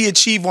realistically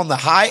achieve on the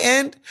high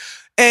end.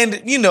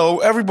 And, you know,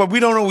 everybody, we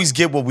don't always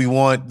get what we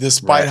want,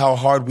 despite how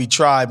hard we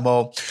try,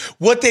 Mo.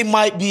 What they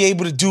might be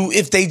able to do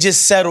if they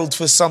just settled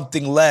for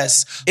something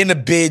less in a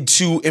bid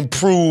to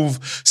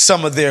improve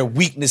some of their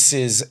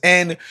weaknesses.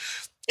 And,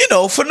 you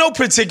know, for no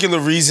particular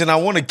reason, I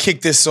want to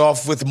kick this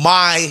off with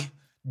my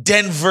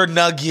Denver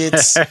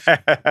Nuggets,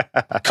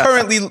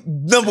 currently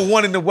number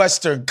one in the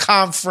Western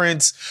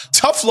Conference.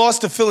 Tough loss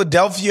to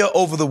Philadelphia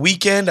over the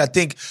weekend. I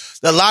think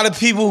a lot of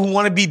people who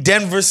want to be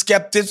Denver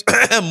skeptics,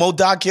 Mo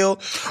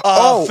Dakhil,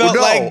 felt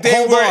like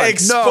they were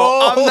exposed.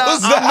 No,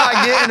 I'm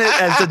not getting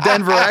it as the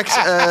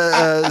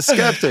Denver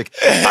skeptic.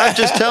 I'm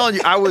just telling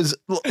you,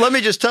 let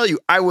me just tell you,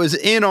 I was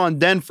in on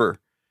Denver.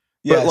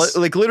 Yes. But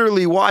like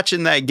literally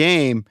watching that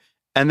game,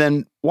 and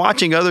then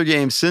watching other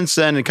games since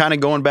then, and kind of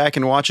going back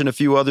and watching a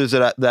few others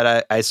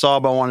that I saw,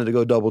 but I wanted to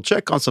go double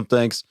check on some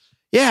things.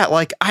 Yeah,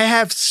 like I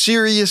have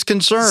serious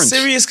concerns.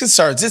 Serious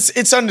concerns.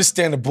 It's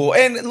understandable.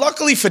 And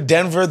luckily for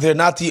Denver, they're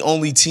not the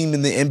only team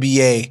in the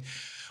NBA,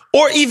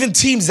 or even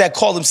teams that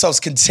call themselves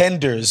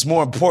contenders,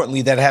 more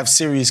importantly, that have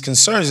serious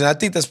concerns. And I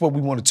think that's what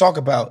we want to talk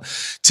about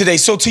today.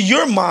 So to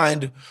your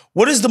mind,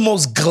 what is the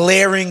most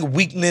glaring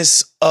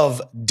weakness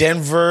of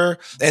Denver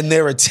and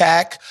their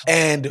attack?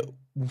 And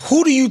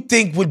who do you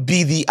think would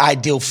be the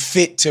ideal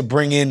fit to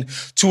bring in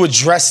to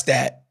address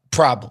that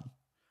problem?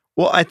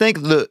 Well, I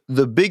think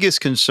the biggest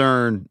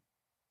concern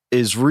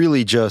is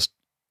really just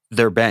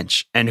their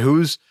bench and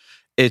who's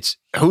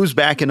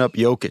backing up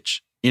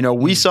Jokic. You know,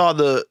 we saw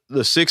the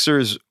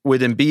Sixers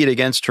with Embiid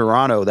against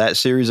Toronto, that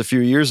series a few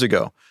years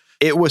ago.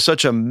 It was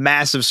such a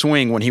massive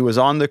swing when he was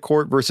on the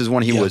court versus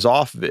when he was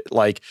off of it.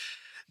 Like,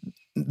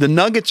 the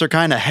Nuggets are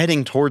kind of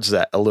heading towards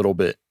that a little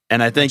bit.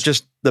 And I think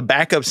just the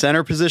backup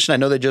center position, I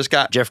know they just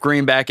got Jeff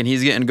Green back and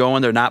he's getting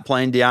going. They're not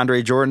playing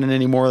DeAndre Jordan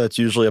anymore. That's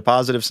usually a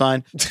positive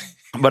sign.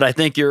 But I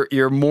think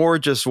you're more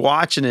just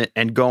watching it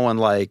and going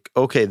like,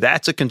 okay,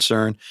 that's a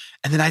concern.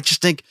 And then I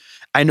just think,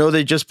 I know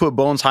they just put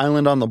Bones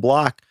Highland on the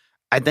block.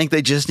 I think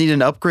they just need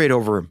an upgrade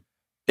over him.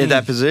 in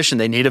that position.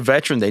 They need a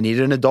veteran. They need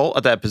an adult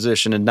at that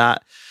position, and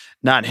not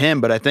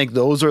him. But I think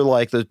those are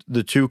like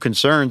the two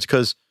concerns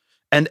because,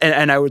 and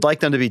I would like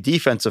them to be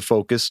defensive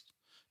focused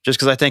just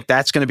because I think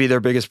that's going to be their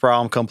biggest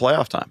problem come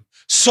playoff time.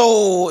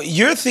 So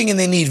you're thinking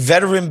they need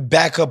veteran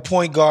backup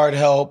point guard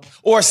help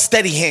or a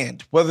steady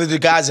hand, whether the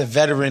guy's a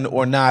veteran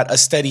or not, a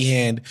steady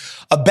hand,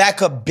 a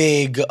backup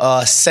big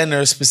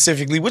center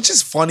specifically, which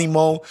is funny,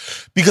 Mo,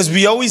 because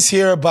we always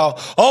hear about,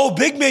 oh,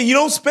 big man, you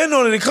don't spend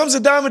on it. It comes a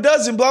dime a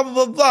dozen, blah, blah,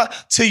 blah, blah,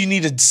 till you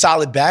need a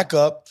solid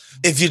backup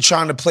if you're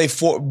trying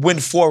to win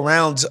 4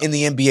 rounds in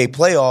the NBA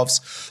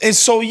playoffs. And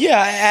so, yeah,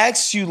 I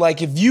asked you,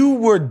 like, if you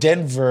were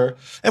Denver,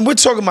 and we're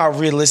talking about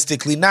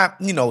realistically,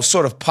 not,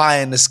 sort of pie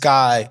in the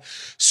sky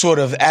sort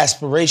of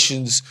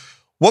aspirations,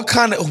 what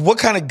kind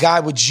of guy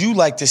would you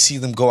like to see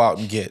them go out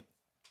and get?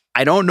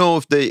 I don't know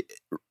if they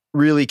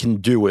really can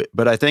do it,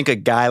 but I think a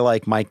guy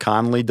like Mike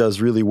Conley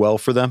does really well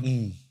for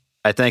them.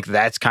 I think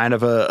that's kind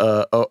of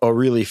a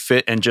really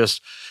fit and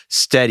just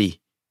steady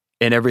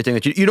in everything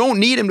that you don't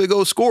need him to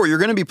go score. You're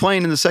going to be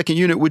playing in the second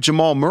unit with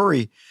Jamal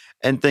Murray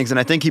and things. And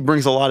I think he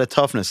brings a lot of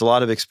toughness, a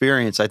lot of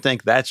experience. I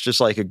think that's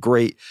just like a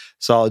great,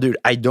 solid dude.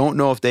 I don't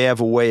know if they have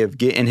a way of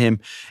getting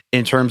him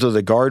in terms of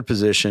the guard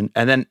position.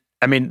 And then,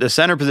 I mean, the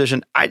center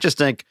position, I just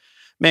think,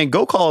 man,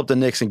 go call up the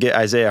Knicks and get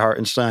Isaiah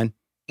Hartenstein.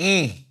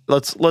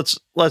 Let's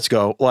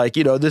go. Like,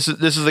 this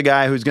is a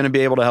guy who's going to be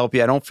able to help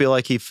you. I don't feel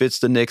like he fits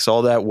the Knicks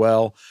all that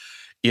well.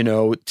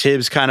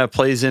 Tibbs kind of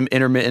plays him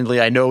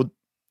intermittently. I know,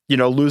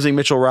 losing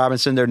Mitchell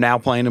Robinson, they're now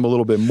playing him a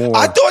little bit more.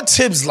 I thought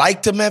Tibbs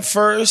liked him at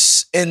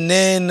first, and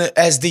then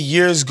as the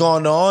years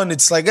gone on,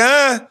 it's like,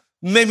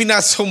 maybe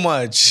not so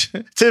much.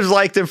 Tibbs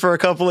liked him for a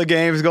couple of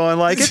games going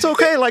like, it's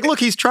okay. Like, look,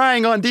 he's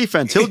trying on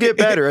defense. He'll get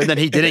better. And then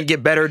he didn't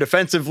get better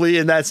defensively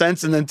in that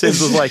sense. And then Tibbs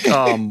was like,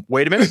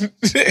 wait a minute.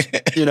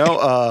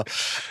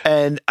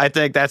 And I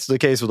think that's the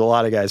case with a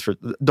lot of guys.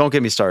 Don't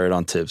get me started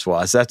on Tibbs,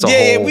 Waz. That's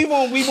we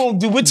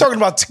won't do. We're talking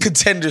about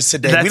contenders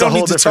today. We don't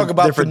need to talk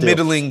about the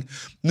middling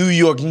New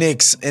York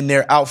Knicks and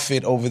their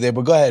outfit over there.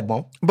 But go ahead,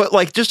 Mo. But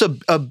like just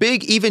a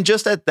big, even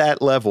just at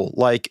that level,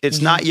 like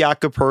it's not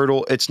Jakob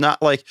Poeltl. It's not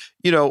like,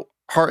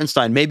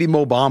 Hartenstein, maybe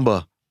Mo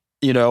Bamba,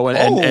 and I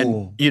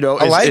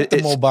like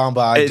the Mo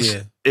Bamba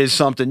idea. Is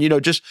something,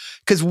 just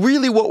because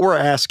really what we're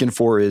asking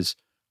for is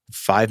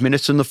 5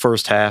 minutes in the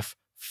first half,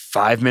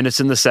 5 minutes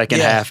in the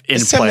second half in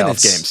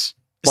playoff games.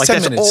 Like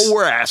that's all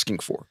we're asking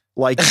for.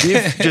 Like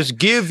just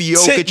give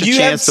Jokic a chance to breathe.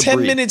 You have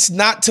 10 minutes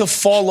not to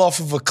fall off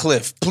of a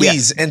cliff,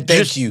 please, and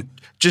thank you.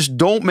 Just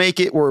don't make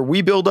it where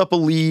we build up a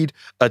lead,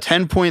 a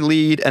 10-point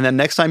lead, and then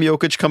next time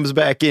Jokic comes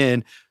back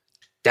in,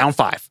 down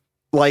 5.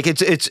 Like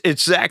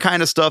it's that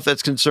kind of stuff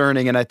that's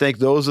concerning, and I think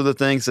those are the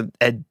things that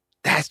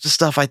that's the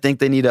stuff I think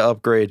they need to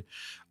upgrade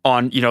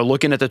on.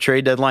 Looking at the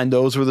trade deadline,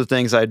 those were the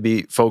things I'd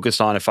be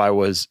focused on if I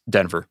was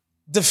Denver.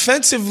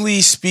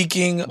 Defensively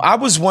speaking, I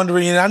was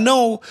wondering, and I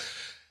know,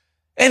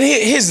 and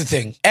here's the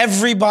thing: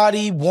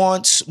 everybody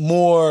wants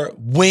more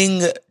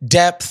wing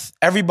depth.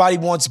 Everybody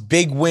wants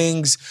big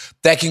wings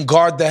that can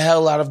guard the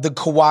hell out of the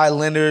Kawhi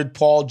Leonard,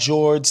 Paul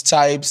George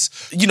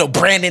types,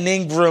 Brandon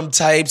Ingram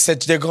types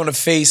that they're going to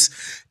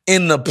face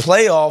in the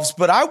playoffs.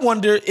 But I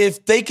wonder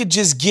if they could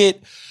just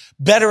get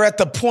better at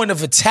the point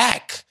of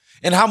attack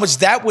and how much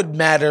that would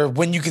matter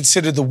when you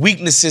consider the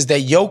weaknesses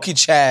that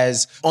Jokic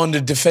has on the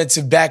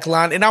defensive back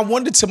line. And I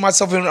wondered to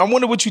myself, and I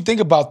wonder what you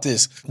think about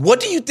this. What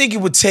do you think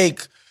it would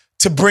take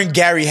to bring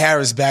Gary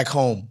Harris back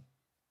home?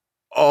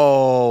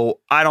 Oh,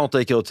 I don't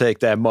think he'll take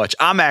that much.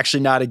 I'm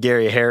actually not a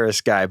Gary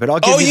Harris guy, but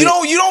I'll give you.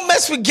 You don't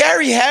mess with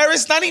Gary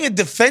Harris, not even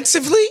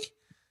defensively?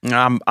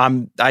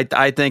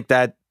 I think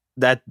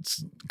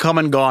that's come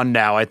and gone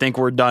now. I think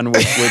we're done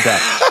with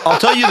that. I'll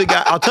tell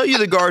you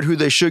the guard who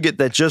they should get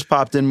that just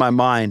popped in my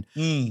mind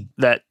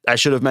that I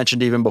should have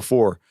mentioned even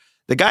before.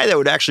 The guy that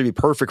would actually be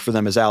perfect for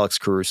them is Alex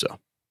Caruso.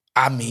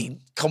 I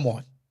mean, come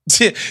on.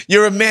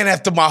 You're a man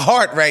after my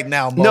heart right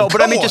now, Mo. No,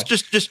 but I mean,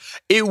 just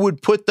it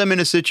would put them in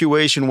a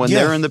situation when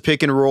they're in the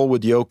pick and roll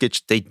with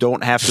Jokic, they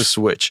don't have to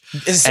switch.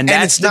 And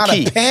that's the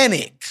key. A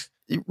panic.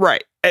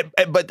 Right.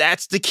 But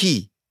that's the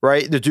key.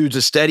 Right, the dude's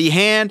a steady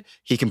hand.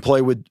 He can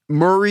play with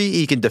Murray.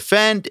 He can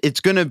defend. It's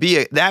going to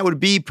be that would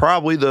be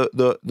probably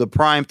the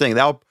prime thing.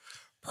 That'll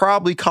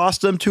probably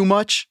cost them too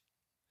much.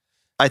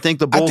 I think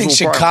the Bulls. I think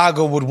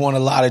Chicago would want a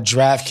lot of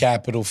draft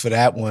capital for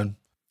that one.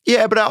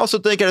 Yeah, but I also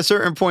think at a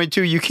certain point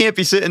too, you can't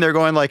be sitting there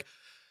going like,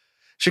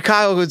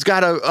 Chicago's got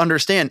to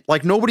understand,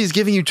 like nobody's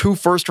giving you 2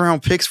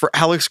 first-round picks for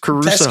Alex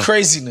Caruso. That's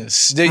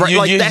craziness.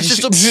 Right? That's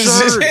just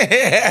absurd.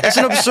 That's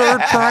an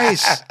absurd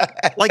price.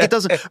 Like it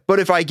doesn't. But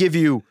if I give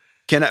you.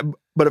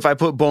 But if I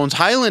put Bones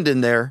Highland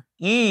in there,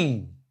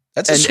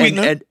 that's a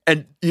sweetener.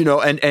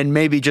 And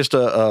maybe just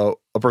a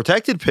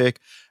protected pick,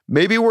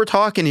 maybe we're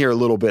talking here a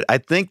little bit. I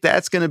think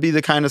that's going to be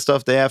the kind of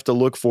stuff they have to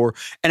look for.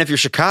 And if you're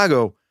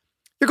Chicago,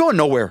 you're going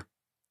nowhere.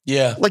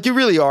 Yeah. Like you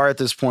really are at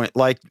this point.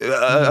 Like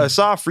a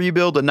soft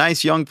rebuild, a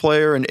nice young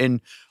player and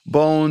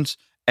Bones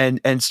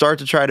and start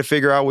to try to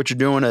figure out what you're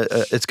doing.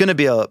 It's going to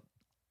be a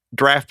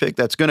draft pick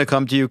that's going to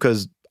come to you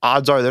because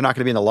odds are they're not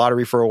going to be in the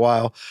lottery for a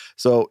while.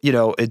 So,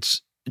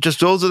 just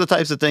those are the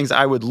types of things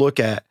I would look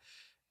at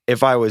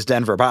if I was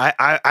Denver. But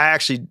I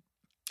actually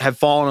have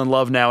fallen in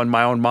love now in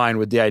my own mind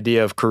with the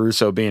idea of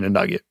Caruso being a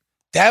Nugget.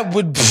 That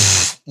would,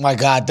 my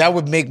God, that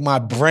would make my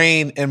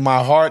brain and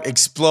my heart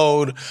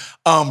explode.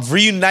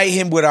 Reunite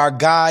him with our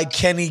guy,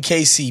 Kenny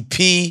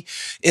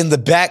KCP, in the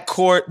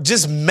backcourt,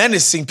 just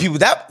menacing people.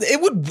 It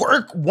would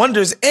work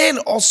wonders. And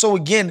also,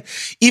 again,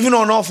 even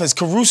on offense,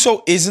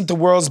 Caruso isn't the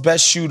world's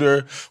best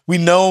shooter. We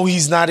know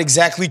he's not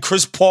exactly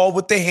Chris Paul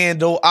with the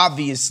handle,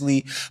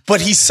 obviously,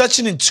 but he's such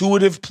an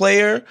intuitive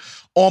player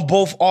on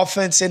both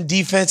offense and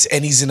defense,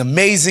 and he's an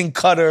amazing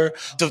cutter.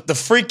 The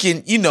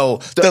freaking,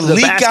 the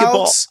leak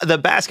outs. The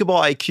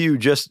basketball IQ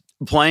just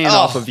playing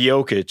off of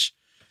Jokic.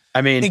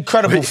 I mean,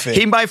 incredible fit.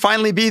 He might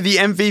finally be the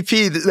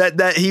MVP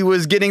that he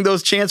was getting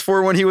those chants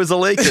for when he was a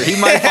Laker. He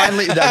might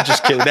finally. No, I'm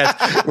just kidding.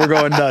 We're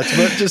going nuts.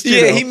 But just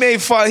he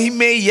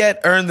may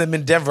yet earn them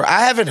in Denver.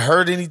 I haven't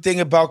heard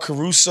anything about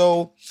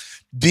Caruso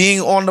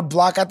being on the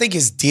block. I think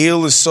his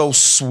deal is so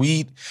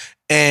sweet.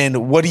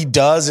 And what he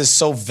does is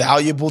so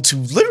valuable to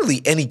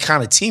literally any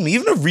kind of team,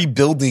 even a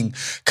rebuilding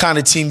kind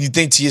of team. You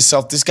think to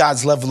yourself, this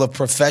guy's level of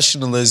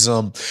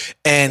professionalism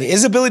and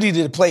his ability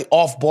to play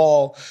off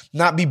ball,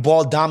 not be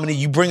ball dominant.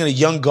 You bring in a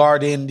young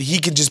guard in, he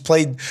can just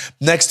play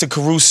next to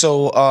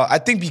Caruso. I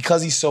think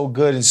because he's so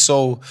good and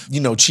so,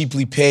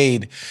 cheaply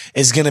paid,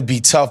 it's going to be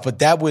tough. But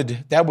that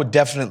would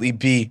definitely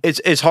be.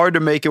 It's hard to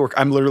make it work.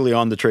 I'm literally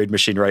on the trade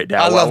machine right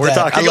now. I love we're that.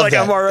 talking. I love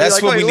that. I'm already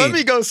That's what we let need.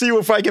 me go see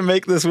if I can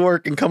make this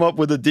work and come up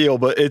with a deal.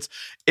 But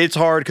it's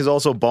hard because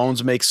also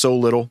Bones makes so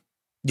little.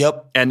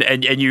 Yep.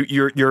 And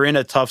you're in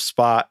a tough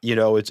spot.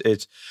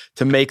 It's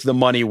to make the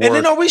money work. And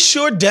then are we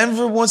sure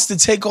Denver wants to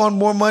take on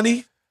more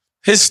money?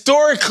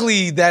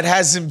 Historically, that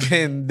hasn't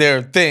been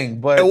their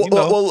thing. But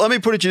well, let me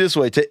put it to you this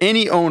way: to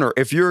any owner,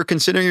 if you're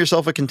considering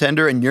yourself a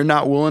contender and you're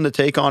not willing to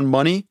take on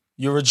money,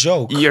 you're a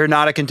joke. You're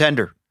not a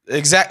contender.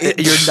 Exactly.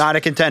 You're not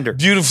a contender.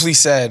 Beautifully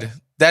said.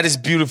 That is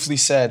beautifully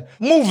said.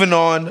 Moving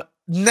on.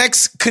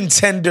 Next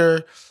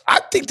contender,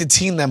 I think the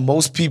team that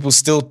most people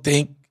still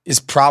think is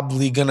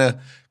probably going to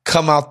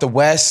come out the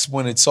West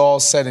when it's all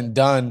said and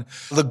done.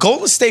 The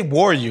Golden State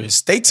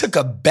Warriors, they took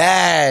a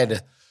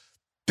bad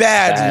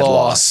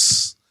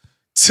loss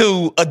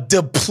to a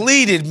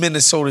depleted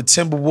Minnesota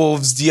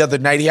Timberwolves the other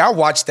night. I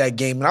watched that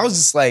game and I was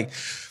just like,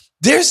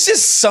 there's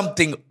just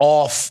something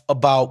off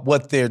about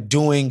what they're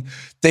doing.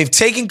 They've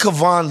taken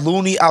Kevon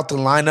Looney out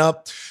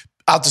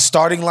the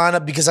starting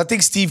lineup, because I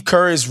think Steve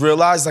Kerr has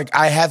realized,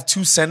 I have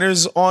two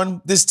centers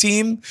on this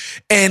team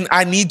and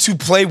I need to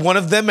play one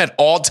of them at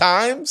all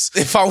times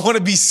if I want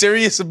to be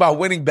serious about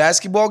winning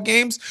basketball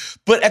games.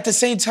 But at the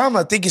same time,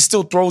 I think it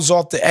still throws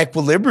off the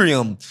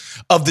equilibrium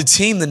of the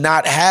team to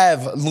not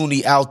have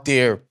Looney out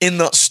there in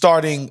the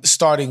starting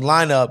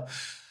lineup.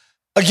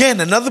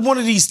 Again, another one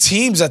of these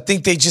teams, I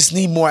think they just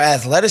need more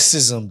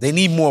athleticism. They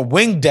need more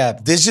wing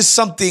depth. There's just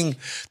something,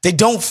 they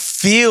don't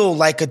feel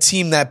like a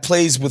team that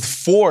plays with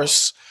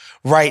force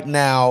right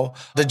now.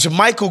 The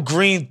JaMychal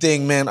Green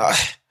thing, man.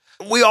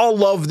 We all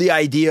love the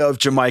idea of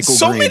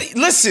JaMychal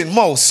Green. Listen,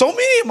 Mo, so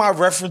many of my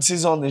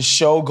references on this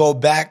show go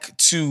back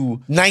to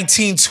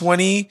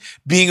 1920,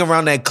 being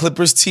around that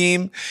Clippers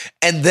team,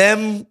 and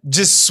them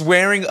just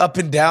swearing up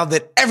and down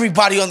that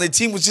everybody on the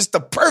team was just the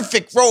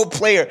perfect role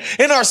player,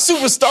 and our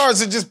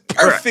superstars are just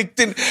perfect,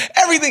 and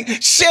everything.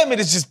 Shaman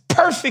is just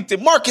perfect,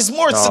 and Marcus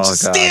Morris such a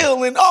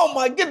steal, and oh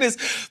my goodness.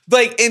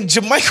 And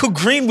JaMychal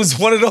Green was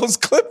one of those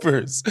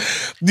Clippers,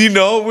 where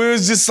it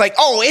was just like,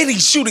 oh, and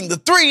he's shooting the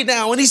three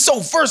now, and he's so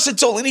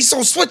versatile, and he's so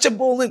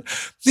switchable, and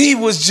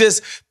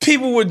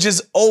people were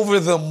just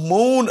over the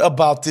moon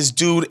about this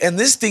dude,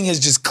 and this thing has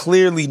just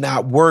clearly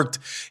not worked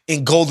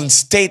in Golden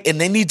State,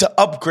 and they need to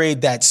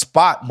upgrade that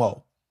spot,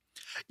 Mo.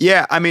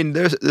 Yeah, I mean,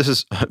 this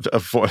is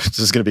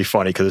going to be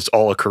funny because it's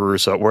all a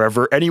Caruso.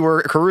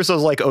 Anywhere,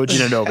 Caruso's like OG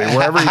Anunoby.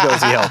 Wherever he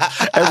goes, he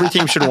helps. Every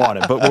team should want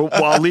it, but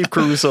I'll leave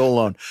Caruso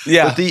alone.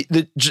 Yeah. But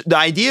the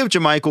idea of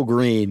JaMychal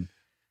Green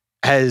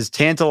has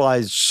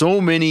tantalized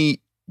so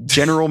many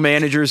general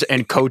managers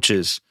and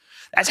coaches.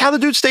 That's how the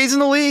dude stays in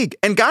the league.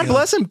 And God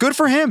bless him. Good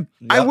for him.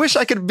 Yep. I wish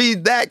I could be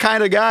that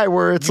kind of guy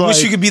where it's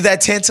wish you could be that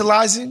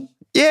tantalizing?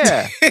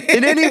 Yeah.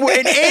 In anywhere,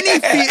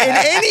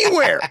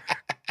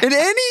 in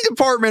any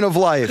department of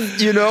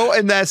life,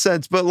 in that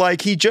sense.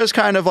 But he just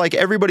kind of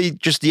everybody,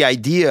 just the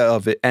idea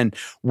of it, and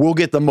we'll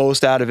get the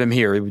most out of him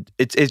here.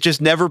 It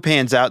just never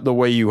pans out the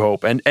way you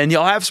hope. And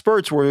you'll have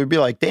spurts where you'll be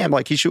like, damn,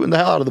 he's shooting the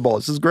hell out of the ball.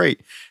 This is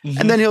great. Mm-hmm.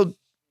 And then he'll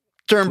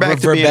turn back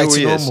to being who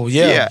he normal, is.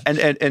 Yeah.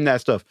 And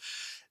that stuff.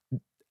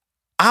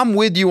 I'm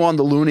with you on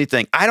the Looney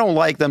thing. I don't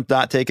like them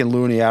not taking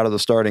Looney out of the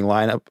starting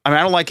lineup. I mean,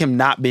 I don't like him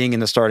not being in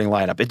the starting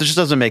lineup. It just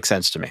doesn't make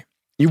sense to me.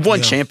 You've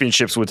won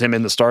championships with him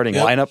in the starting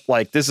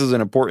lineup. This is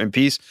an important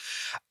piece.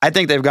 I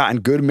think they've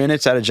gotten good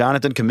minutes out of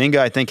Jonathan Kuminga.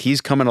 I think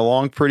he's coming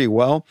along pretty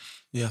well.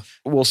 Yeah.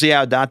 We'll see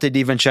how Dante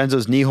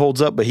DiVincenzo's knee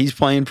holds up, but he's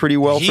playing pretty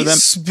well for them.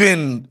 He's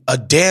been a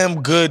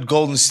damn good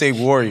Golden State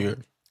Warrior.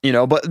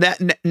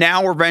 But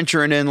now we're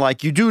venturing in,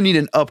 you do need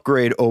an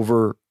upgrade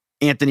over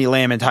Anthony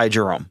Lamb and Ty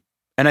Jerome.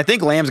 And I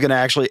think Lamb's going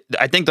to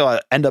I think they'll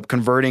end up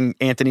converting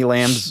Anthony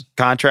Lamb's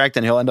contract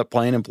and he'll end up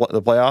playing in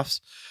the playoffs.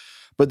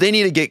 But they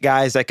need to get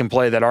guys that can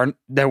play that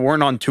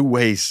weren't on two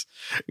ways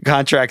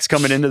contracts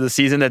coming into the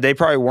season, that they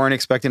probably weren't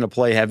expecting to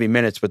play heavy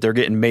minutes, but they're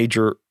getting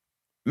major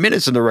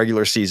minutes in the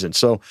regular season.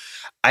 So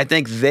I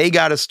think they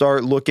got to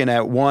start looking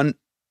at one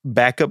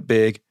backup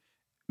big,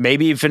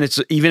 maybe even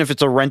if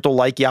it's a rental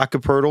like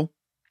Jakob Poeltl.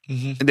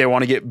 Mm-hmm. They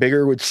want to get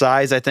bigger with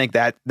size. I think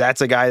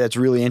that's a guy that's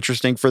really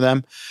interesting for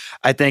them.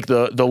 I think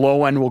the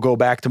low end will go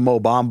back to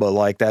Mo Bamba.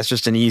 Like, that's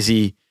just an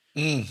easy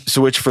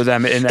switch for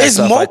them. Is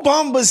Mo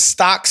Bamba's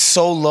stock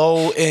so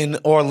low in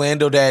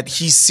Orlando that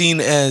he's seen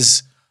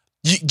as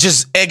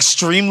just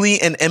extremely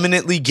and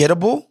eminently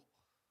gettable?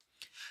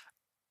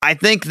 I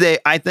think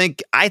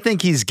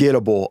he's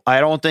gettable. I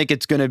don't think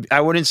it's going to. I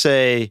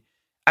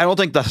don't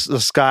think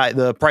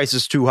the price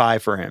is too high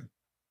for him.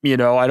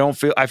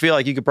 I feel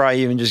like you could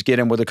probably even just get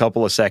him with a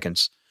couple of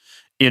seconds.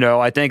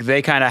 I think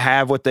they kind of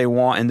have what they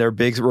want in their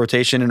big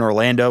rotation in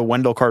Orlando.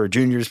 Wendell Carter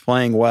Jr. is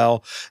playing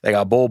well. They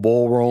got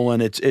Bol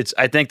rolling.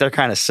 I think they're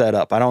kind of set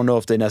up. I don't know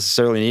if they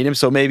necessarily need him.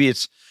 So maybe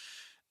it's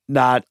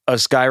not a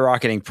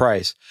skyrocketing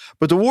price,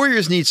 but the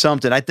Warriors need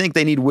something. I think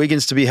they need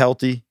Wiggins to be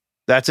healthy.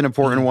 That's an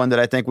important one that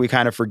I think we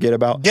kind of forget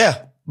about.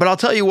 Yeah. But I'll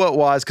tell you what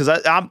was, because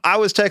I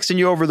was texting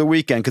you over the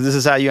weekend, because this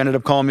is how you ended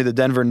up calling me the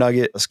Denver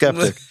Nugget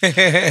skeptic.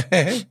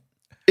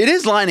 It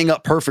is lining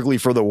up perfectly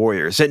for the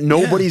Warriors. That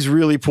nobody's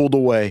really pulled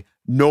away.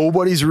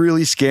 Nobody's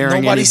really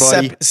scaring anybody.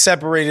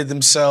 Separated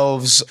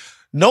themselves.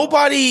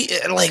 Nobody,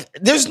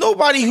 there's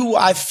nobody who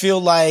I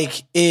feel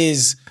like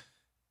is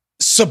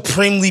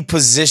supremely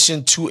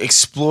positioned to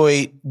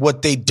exploit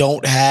what they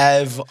don't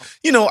have.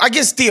 I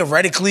guess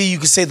theoretically you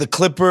could say the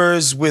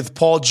Clippers with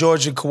Paul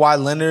George and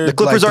Kawhi Leonard. The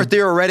Clippers are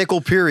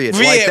theoretical, period.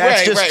 We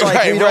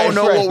don't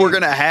know what we're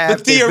going to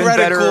have.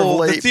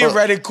 The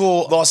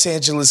theoretical Los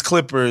Angeles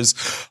Clippers,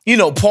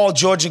 Paul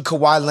George and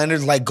Kawhi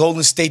Leonard, like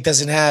Golden State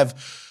doesn't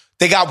have.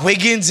 They got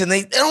Wiggins, and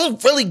they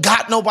don't really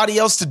got nobody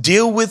else to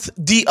deal with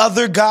the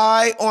other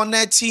guy on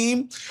that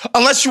team,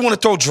 unless you want to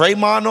throw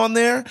Draymond on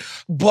there.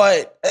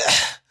 But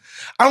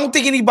I don't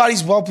think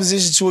anybody's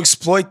well-positioned to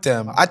exploit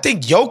them. I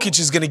think Jokic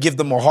is going to give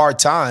them a hard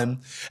time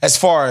as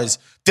far as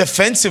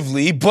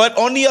defensively. But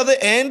on the other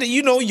end,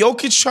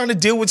 Jokic trying to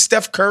deal with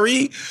Steph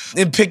Curry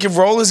in pick and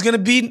roll is going to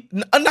be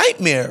a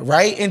nightmare,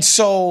 right? And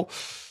so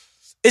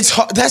it's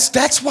hard.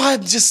 That's why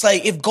I'm just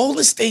like, if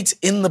Golden State's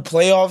in the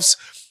playoffs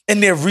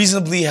and they're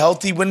reasonably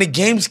healthy, when the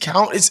games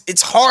count,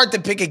 it's hard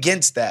to pick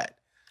against that.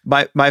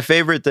 My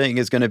favorite thing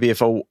is going to be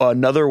if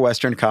another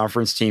Western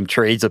Conference team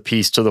trades a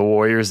piece to the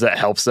Warriors that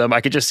helps them. I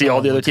could just see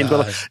all the other teams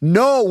go,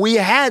 no, we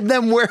had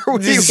them where we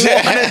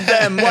wanted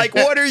them. Like,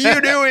 what are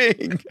you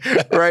doing?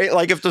 Right?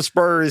 Like if the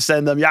Spurs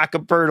send them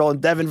Jakob Poeltl and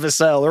Devin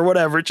Vassell or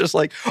whatever, it's just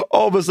like,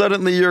 all of a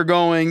sudden you're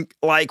going,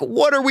 like,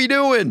 what are we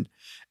doing?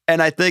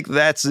 And I think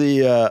that's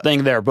the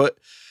thing there. But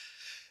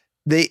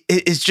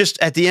it's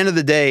just, at the end of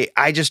the day,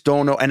 I just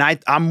don't know. And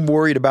I'm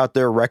worried about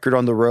their record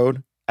on the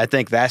road. I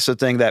think that's the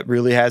thing that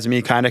really has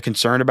me kind of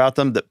concerned about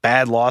them. The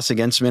bad loss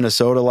against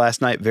Minnesota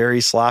last night,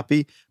 very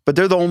sloppy. But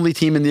they're the only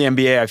team in the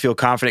NBA I feel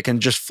confident can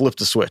just flip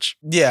the switch.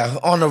 Yeah,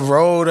 on the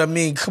road, I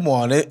mean, come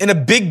on. In a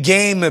big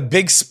game, a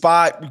big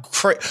spot,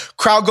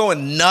 crowd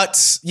going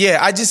nuts. Yeah,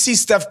 I just see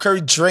Steph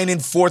Curry draining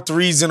 4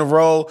 threes in a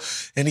row,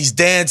 and he's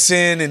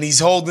dancing, and he's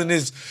holding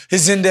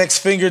his index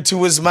finger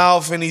to his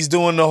mouth, and he's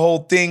doing the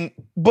whole thing.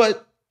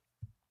 But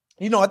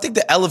I think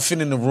the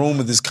elephant in the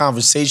room of this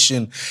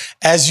conversation,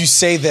 as you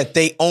say that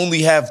they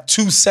only have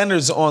 2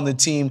 centers on the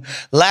team.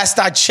 Last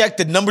I checked,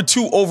 the number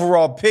 2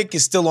 overall pick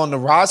is still on the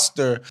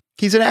roster.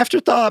 He's an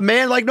afterthought,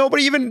 man. Like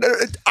nobody even,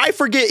 I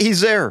forget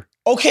he's there.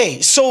 Okay,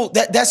 so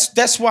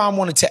that's why I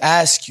wanted to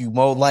ask you,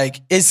 Mo.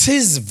 Like, is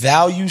his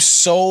value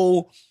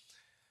so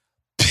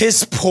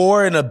piss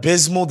poor and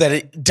abysmal that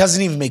it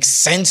doesn't even make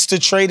sense to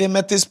trade him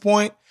at this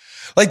point?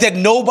 Like that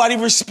nobody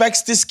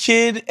respects this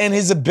kid and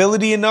his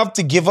ability enough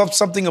to give up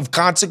something of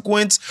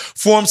consequence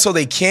for him so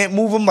they can't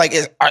move him? Like,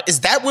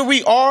 is that where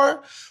we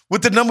are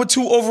with the number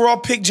 2 overall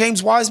pick,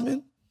 James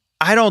Wiseman?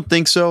 I don't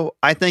think so.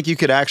 I think you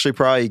could actually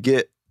probably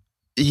get,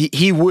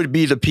 he would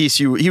be the piece,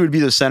 he would be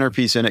the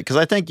centerpiece in it, because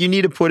I think you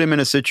need to put him in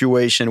a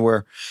situation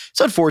where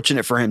it's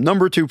unfortunate for him.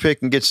 Number 2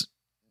 pick and gets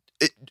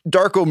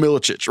Darko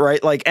Milicic,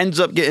 right? Like ends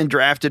up getting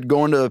drafted,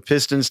 going to a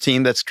Pistons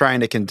team that's trying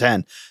to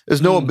contend.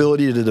 There's no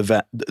ability to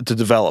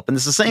develop. And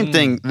it's the same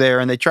thing there.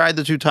 And they tried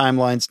the 2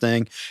 timelines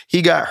thing.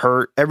 He got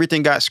hurt.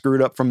 Everything got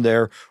screwed up from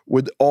there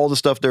with all the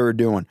stuff they were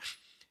doing.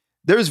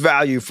 There's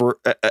value for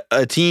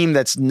a team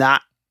that's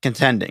not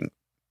contending.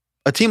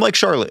 A team like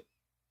Charlotte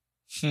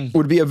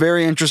would be a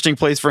very interesting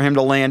place for him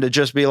to land, to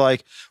just be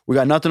like, we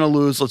got nothing to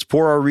lose. Let's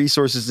pour our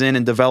resources in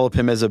and develop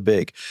him as a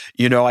big.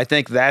 I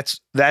think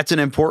that's an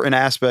important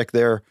aspect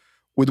there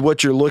with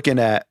what you're looking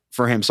at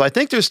for him. So I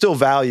think there's still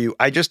value.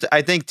 I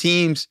think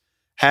teams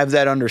have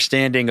that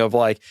understanding of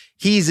like,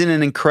 he's in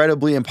an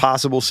incredibly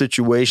impossible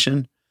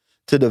situation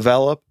to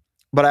develop,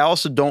 but I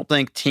also don't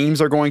think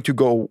teams are going to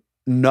go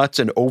nuts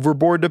and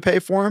overboard to pay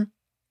for him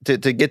to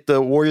get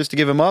the Warriors to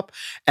give him up.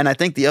 And I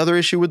think the other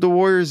issue with the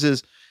Warriors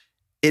is,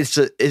 it's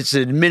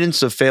an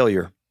admittance of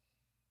failure.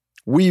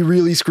 We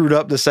really screwed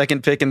up the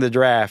second pick in the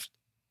draft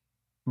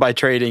by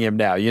trading him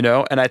now,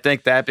 and I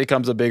think that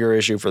becomes a bigger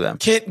issue for them.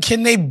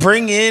 Can they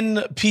bring in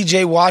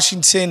PJ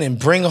Washington and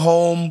bring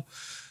home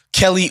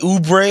Kelly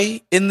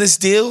Oubre in this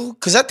deal?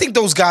 Because I think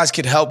those guys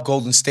could help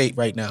Golden State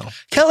right now.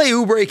 Kelly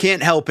Oubre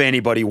can't help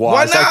anybody.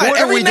 Why not? Like,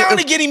 Every now and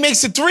again he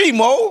makes a three,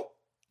 Mo.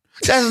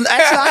 That's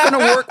not going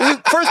to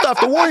work. First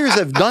off, the Warriors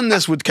have done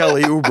this with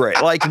Kelly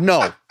Oubre. Like,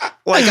 no.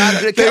 Like,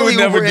 Kelly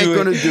Oubre ain't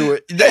going to do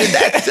it.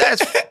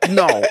 That's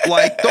no.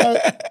 Like,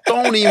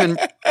 don't even.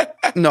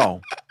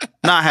 No,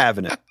 not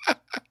having it.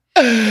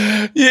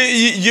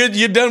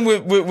 You're done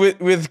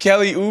with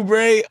Kelly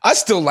Oubre. I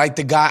still like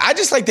the guy. I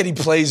just like that he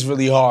plays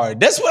really hard.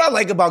 That's what I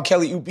like about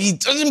Kelly Oubre. He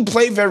doesn't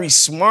play very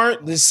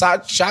smart. The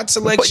shot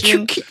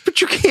selection.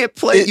 But you can't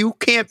play. You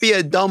can't be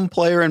a dumb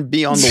player and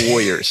be on the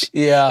Warriors.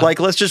 Yeah. Like,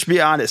 let's just be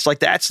honest. Like,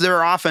 that's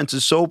their offense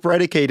is so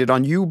predicated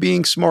on you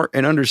being smart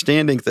and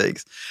understanding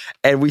things.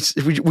 And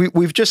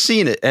we've just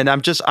seen it. And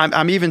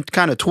I'm even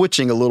kind of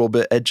twitching a little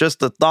bit at just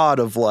the thought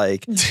of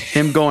like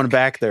him going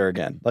back there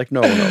again. Like,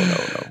 no.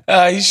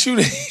 He's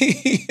shooting.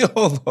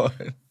 Hold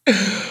on.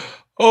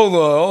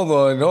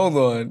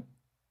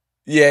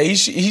 Yeah, he's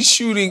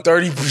shooting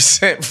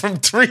 30% from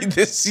three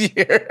this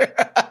year.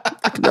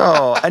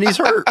 No, and he's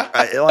hurt.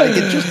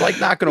 It's just like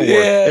not going to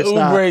work. Yeah, it's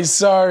Oubre, not.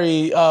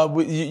 sorry.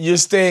 You're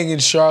staying in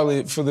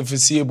Charlotte for the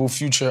foreseeable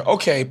future.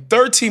 Okay,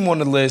 third team on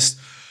the list,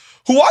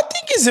 who I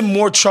think is in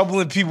more trouble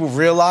than people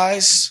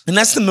realize, and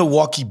that's the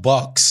Milwaukee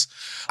Bucks.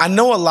 I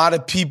know a lot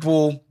of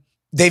people,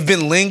 they've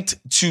been linked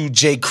to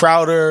Jay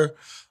Crowder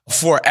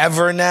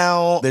forever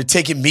now. They're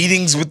taking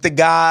meetings with the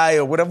guy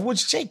or whatever,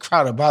 which Jay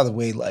Crowder, by the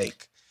way,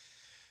 like,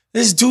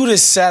 this dude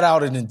has sat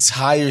out an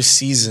entire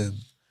season.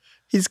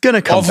 He's going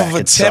to come off back of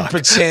a temper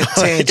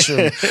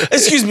tantrum.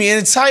 Excuse me, an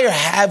entire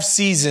half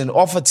season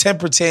off a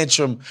temper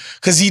tantrum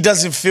because he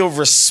doesn't feel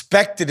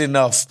respected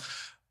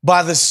enough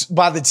by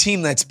the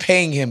team that's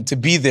paying him to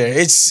be there.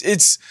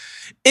 It's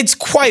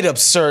quite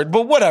absurd,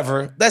 but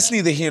whatever. That's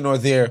neither here nor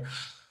there.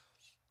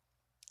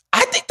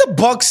 I think the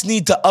Bucks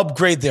need to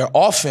upgrade their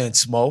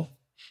offense, Mo.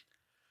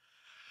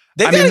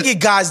 They got to get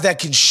guys that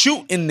can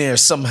shoot in there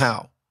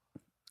somehow.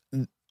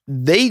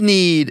 They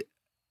need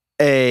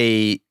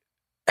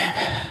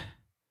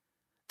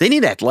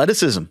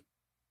athleticism.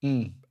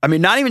 I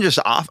mean, not even just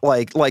off,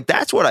 like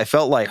that's what I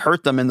felt like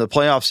hurt them in the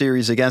playoff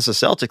series against the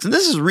Celtics. And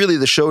this is really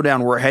the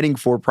showdown we're heading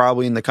for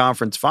probably in the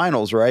conference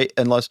finals, right?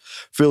 Unless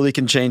Philly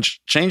can change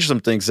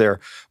some things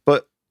there.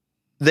 But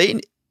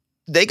they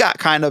got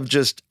kind of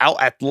just out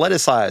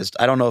athleticized.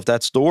 I don't know if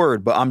that's the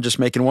word, but I'm just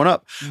making one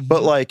up. Mm-hmm.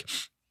 But like,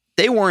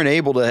 they weren't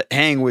able to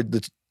hang with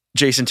the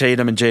Jason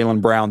Tatum and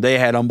Jaylen Brown. They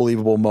had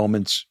unbelievable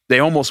moments. They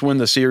almost win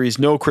the series.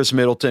 No Chris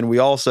Middleton. We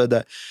all said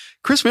that.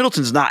 Chris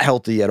Middleton's not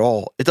healthy at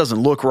all. It doesn't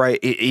look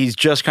right. He's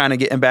just kind of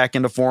getting back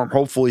into form.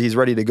 Hopefully he's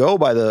ready to go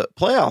by the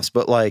playoffs,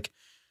 but like,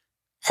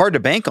 hard to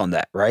bank on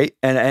that, right?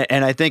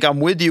 And I think I'm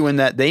with you in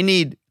that they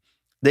need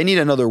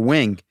another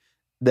wing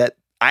that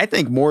I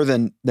think more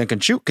than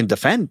can shoot, can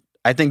defend.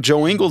 I think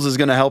Joe Ingles is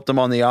going to help them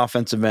on the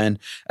offensive end.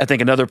 I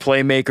think another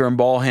playmaker and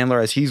ball handler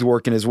as he's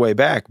working his way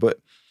back, but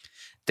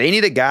they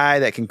need a guy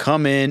that can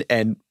come in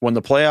and when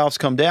the playoffs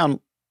come down,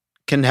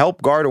 can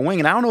help guard a wing.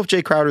 And I don't know if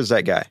Jay Crowder's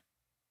that guy.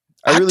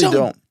 I really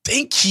don't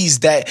think he's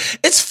that.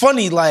 It's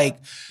funny, like,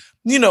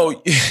 you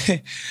know,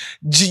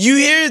 you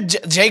hear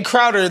Jay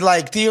Crowder,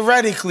 like,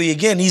 theoretically,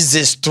 again, he's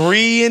this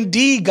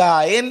 3-and-D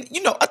guy. And,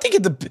 you know, I think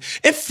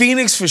in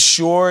Phoenix, for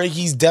sure,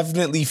 he's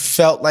definitely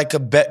felt like a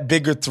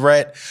bigger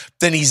threat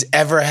than he's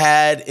ever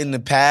had in the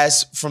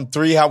past from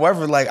three.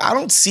 However, like, I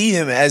don't see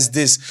him as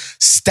this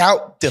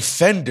stout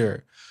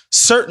defender.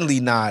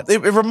 Certainly not. It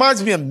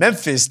reminds me of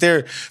Memphis.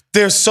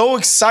 They're so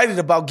excited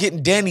about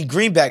getting Danny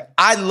Green back.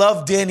 I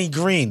love Danny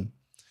Green.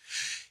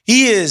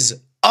 He is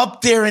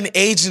up there in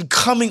age and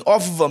coming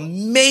off of a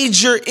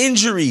major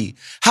injury.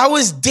 How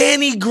is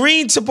Danny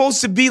Green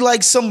supposed to be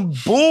like some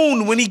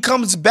boon when he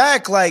comes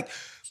back? Like,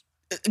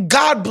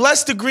 God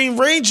bless the Green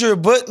Ranger,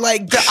 but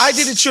like the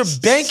idea that you're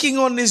banking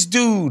on this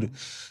dude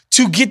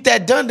to get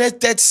that done,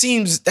 that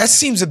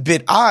seems a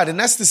bit odd. And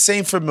that's the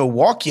same for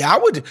Milwaukee. I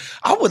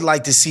would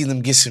like to see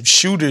them get some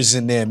shooters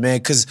in there, man,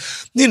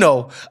 because, you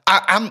know,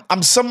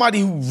 I'm somebody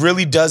who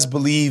really does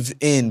believe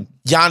in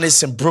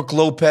Giannis and Brook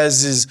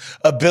Lopez's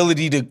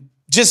ability to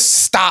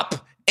just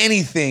stop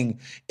anything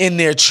in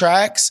their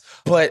tracks.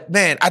 But,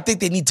 man, I think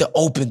they need to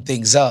open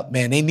things up,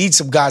 man. They need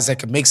some guys that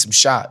can make some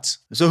shots.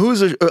 So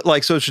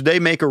so should they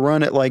make a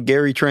run at like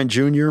Gary Trent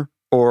Jr.?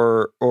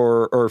 Or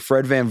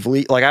Fred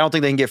VanVleet? Like, I don't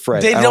think they can get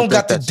Fred. They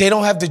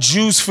don't have the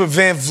juice for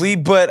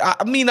VanVleet, but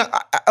I mean,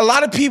 a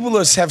lot of people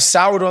have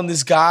soured on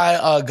this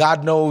guy.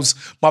 God knows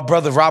my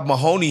brother Rob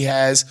Mahoney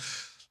has.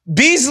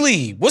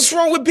 Beasley, what's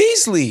wrong with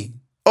Beasley?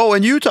 Oh,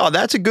 in Utah,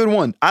 that's a good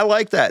one. I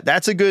like that.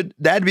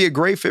 That'd be a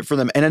great fit for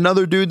them. And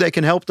another dude that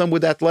can help them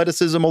with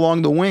athleticism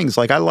along the wings.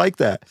 Like, I like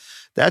that.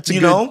 That's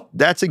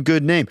a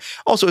good name.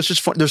 Also, it's just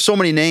fun. There's so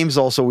many names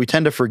also. We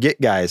tend to forget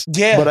guys.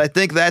 Yeah. But I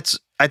think that's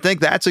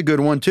a good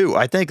one too.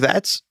 I think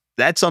that's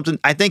something.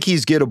 I think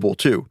he's gettable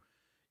too.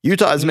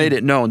 Utah has made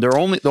it known.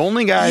 The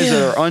only guys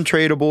that are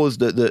untradeable is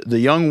the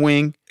young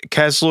wing,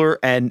 Kessler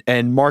and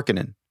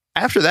Markkanen.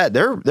 After that,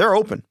 they're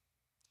open.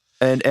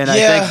 And I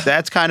think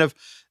that's kind of,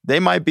 they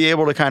might be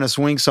able to kind of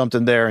swing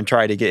something there and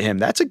try to get him.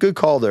 That's a good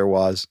call there,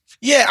 Waz.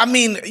 Yeah, I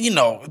mean,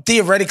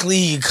 theoretically,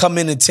 he could come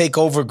in and take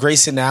over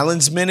Grayson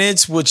Allen's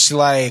minutes, which,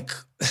 like,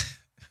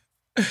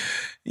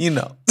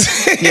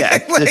 Yeah,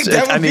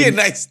 that would be a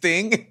nice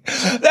thing.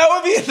 That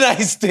would be a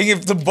nice thing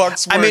if the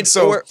Bucks were. I mean,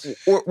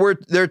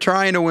 they're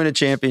trying to win a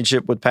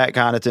championship with Pat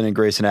Connaughton and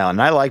Grayson Allen.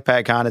 And I like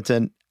Pat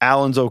Connaughton.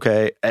 Allen's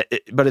okay,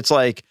 but it's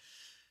like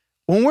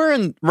when we're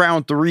in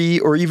round 3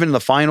 or even the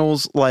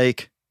finals,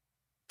 like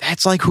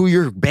that's like who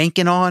you're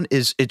banking on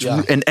and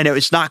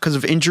it's not because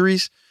of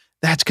injuries.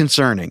 That's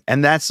concerning,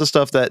 and that's the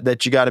stuff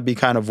that you got to be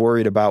kind of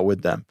worried about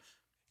with them.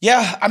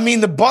 Yeah, I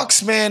mean, the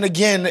Bucks, man,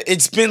 again,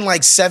 it's been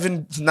like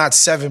not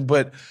seven,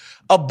 but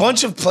a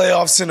bunch of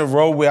playoffs in a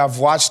row where I've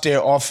watched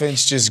their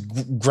offense just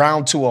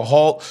ground to a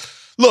halt.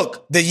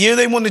 Look, the year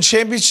they won the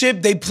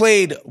championship, they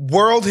played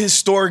world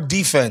historic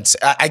defense.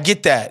 I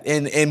get that,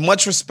 and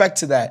much respect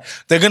to that.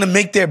 They're going to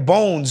make their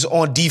bones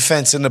on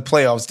defense in the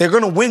playoffs. They're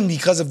going to win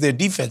because of their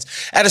defense.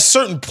 At a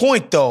certain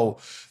point, though,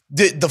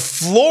 the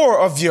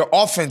floor of your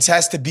offense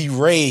has to be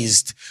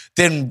raised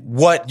than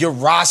what your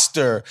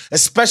roster,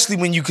 especially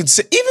when you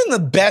consider, even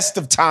the best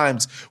of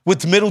times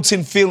with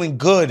Middleton feeling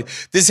good,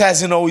 this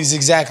hasn't always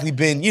exactly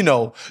been,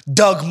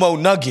 Doug Mo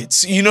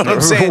Nuggets. You know what I'm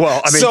saying? Well,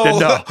 I mean,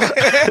 no.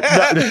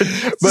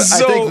 But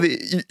I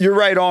think you're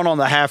right on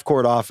the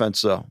half-court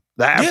offense, though.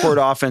 The half-court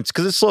offense,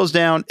 because it slows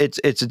down. It's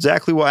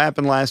exactly what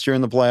happened last year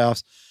in the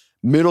playoffs.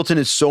 Middleton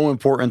is so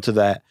important to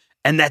that,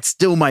 and that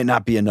still might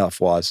not be enough,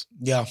 Waz.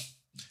 Yeah.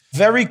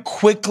 Very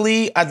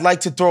quickly, I'd like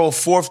to throw a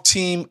fourth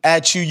team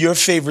at you, your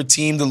favorite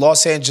team, the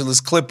Los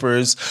Angeles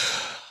Clippers.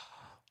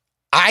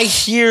 I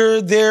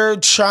hear they're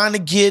trying to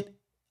get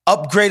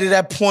upgraded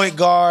at point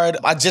guard.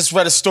 I just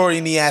read a story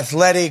in The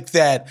Athletic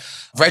that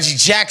Reggie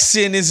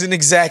Jackson isn't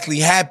exactly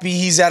happy.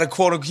 He's at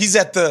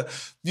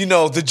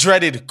the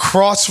dreaded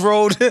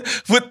crossroad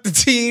with the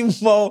team,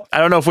 Mo. I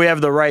don't know if we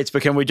have the rights,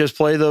 but can we just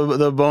play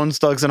the Bone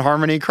Thugs and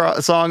Harmony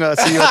song,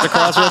 See You at the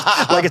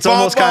Crossroads? Like it's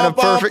almost kind of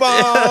perfect.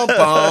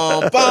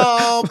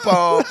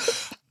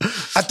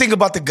 I think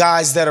about the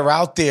guys that are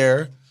out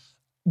there.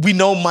 We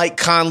know Mike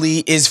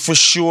Conley is for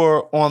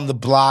sure on the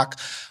block.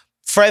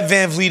 Fred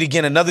VanVleet,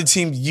 again, another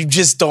team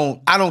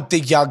I don't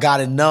think y'all got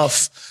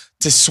enough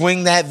to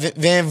swing that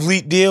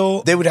VanVleet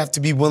deal. They would have to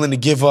be willing to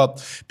give up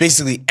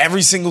basically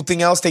every single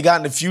thing else they got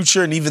in the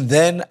future. And even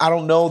then, I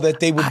don't know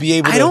that they would be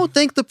able to. I don't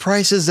think the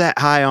price is that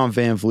high on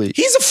VanVleet.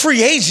 He's a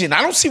free agent.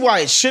 I don't see why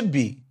it should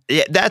be.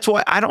 Yeah, that's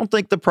why I don't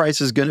think the price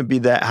is going to be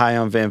that high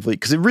on VanVleet,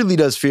 because it really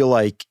does feel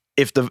like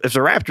if the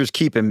Raptors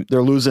keep him,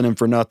 they're losing him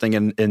for nothing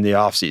in the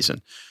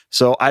offseason.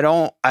 So I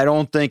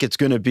don't think it's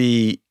going to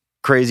be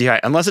crazy high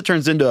unless it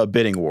turns into a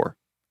bidding war,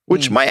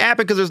 which might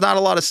happen because there's not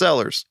a lot of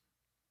sellers.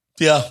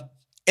 Yeah.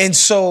 And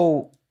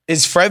so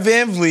it's Fred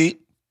VanVleet.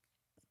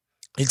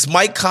 It's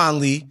Mike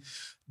Conley,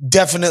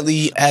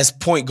 definitely as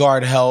point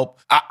guard help.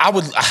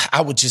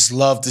 I would just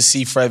love to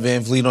see Fred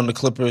VanVleet on the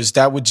Clippers.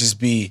 That would just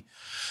be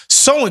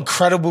so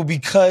incredible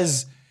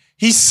because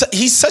he's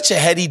such a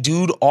heady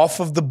dude off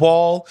of the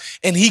ball,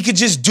 and he could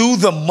just do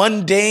the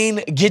mundane,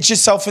 get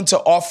yourself into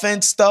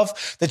offense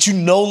stuff that you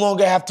no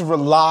longer have to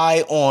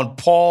rely on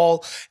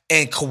Paul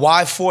and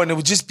Kawhi for, and it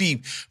would just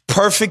be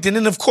perfect. And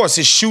then, of course,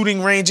 his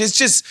shooting range, it's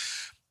just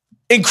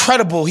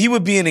incredible. He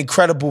would be an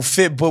incredible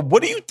fit. But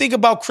what do you think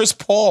about Chris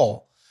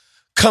Paul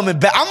coming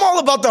back? I'm all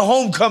about the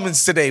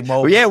homecomings today,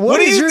 Mo. Yeah, what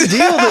is your deal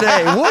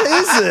today? What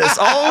is this?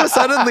 All of a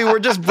sudden, we're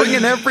just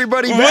bringing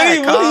everybody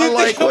back. What do you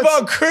think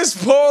about Chris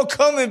Paul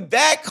coming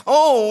back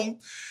home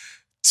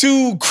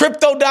to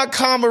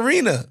Crypto.com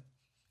Arena?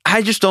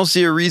 I just don't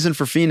see a reason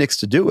for Phoenix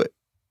to do it.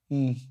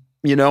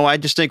 I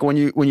just think when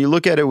you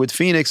look at it with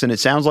Phoenix, and it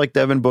sounds like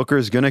Devin Booker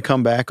is going to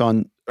come back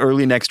on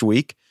early next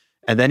week,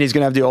 and then he's going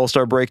to have the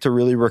All-Star break to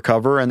really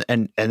recover and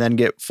then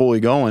get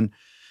fully going.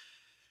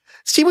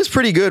 This team was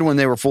pretty good when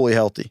they were fully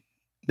healthy.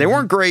 They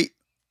weren't great.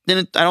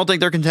 I don't think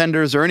they're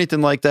contenders or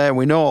anything like that.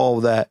 We know all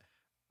of that.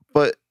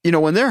 But,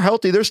 when they're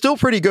healthy, they're still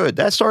pretty good.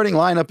 That starting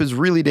lineup is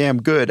really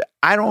damn good.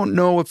 I don't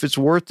know if it's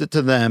worth it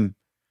to them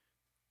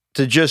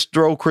to just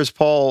throw Chris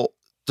Paul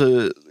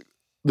to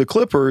the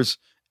Clippers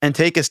and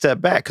take a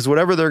step back, because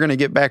whatever they're going to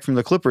get back from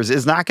the Clippers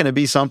is not going to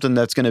be something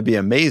that's going to be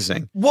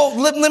amazing. Well,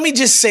 let me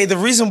just say the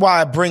reason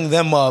why I bring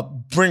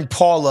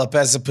Paul up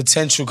as a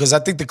potential, because I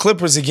think the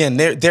Clippers, again,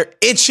 they're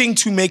itching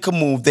to make a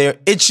move. They're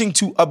itching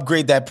to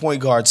upgrade that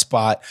point guard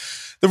spot.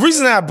 The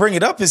reason that I bring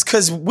it up is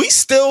because we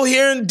still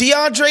hearing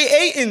DeAndre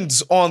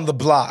Ayton's on the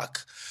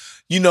block.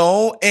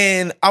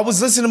 And I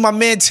was listening to my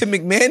man Tim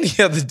McMahon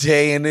the other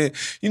day, and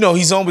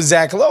he's on with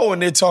Zach Lowe,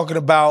 and they're talking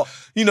about,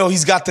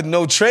 he's got the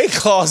no trade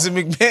clause, and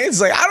McMahon's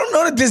like, I don't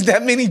know that there's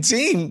that many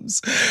teams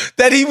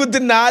that he would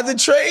deny the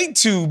trade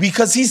to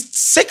because he's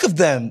sick of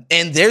them,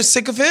 and they're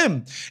sick of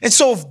him. And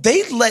so if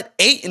they let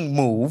Ayton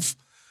move,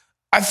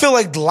 I feel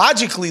like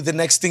logically the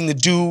next thing to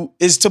do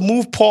is to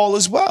move Paul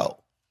as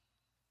well.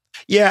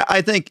 Yeah,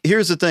 I think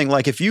here's the thing.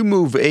 Like, if you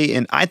move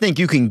Ayton, I think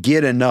you can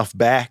get enough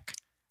back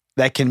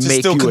that can make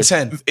still you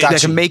contend.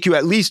 can make you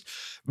at least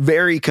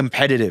very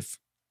competitive.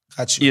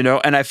 Got you. You know,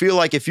 and I feel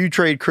like if you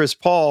trade Chris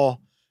Paul,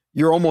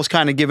 you're almost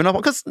kind of giving up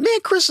because man,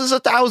 Chris is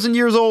 1,000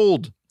 years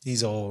old.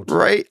 He's old,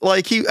 right?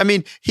 Like he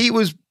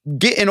was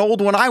getting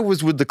old when I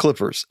was with the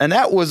Clippers, and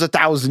that was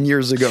 1,000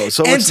 years ago.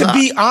 So, and to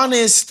be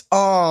honest,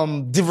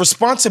 the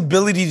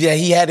responsibility that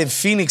he had in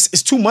Phoenix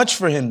is too much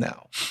for him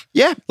now.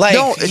 Yeah, like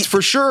no, it's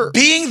for sure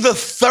being the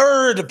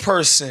third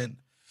person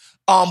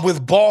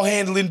with ball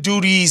handling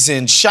duties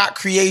and shot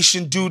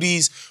creation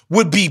duties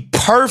would be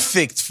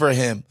perfect for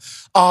him.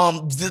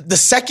 The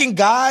second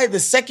guy,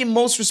 the second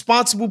most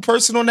responsible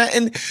person on that,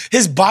 and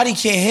his body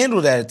can't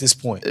handle that at this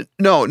point.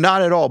 No,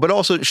 not at all. But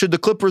also, should the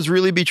Clippers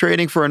really be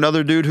trading for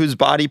another dude whose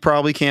body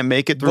probably can't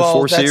make it through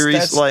four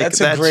series?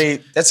 That's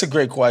a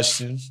great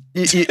question.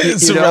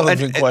 It's a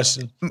relevant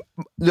question.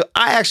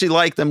 I actually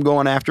like them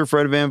going after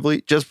Fred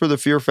VanVleet just for the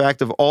sheer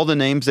fact of all the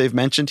names they've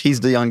mentioned.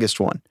 He's the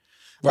youngest one.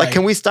 Right. Like,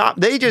 can we stop?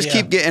 They just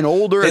keep getting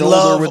older and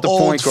older with the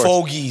point guards.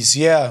 Fogies,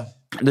 yeah.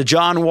 The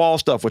John Wall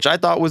stuff, which I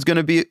thought was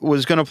going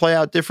to play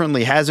out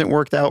differently, hasn't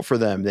worked out for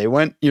them. They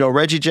went,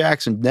 Reggie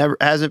Jackson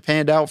hasn't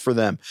panned out for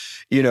them.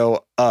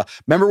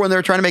 Remember when they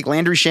were trying to make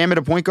Landry Shamet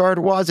a point guard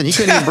and he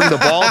couldn't even bring the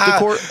ball up the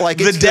court? Like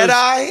the dead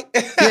eye.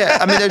 Yeah,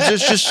 I mean,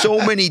 there's just so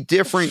many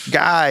different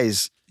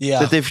guys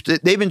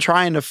that they've been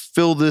trying to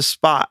fill this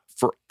spot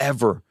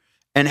forever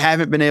and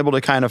haven't been able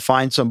to kind of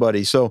find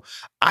somebody. So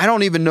I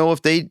don't even know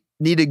if they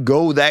need to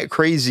go that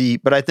crazy,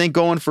 but I think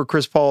going for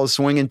Chris Paul is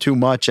swinging too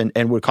much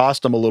and would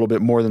cost them a little bit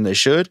more than they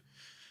should.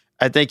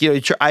 I think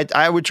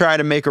I would try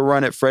to make a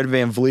run at Fred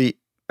VanVleet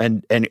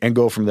and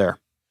go from there.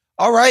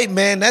 All right,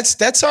 man.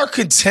 That's our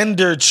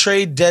contender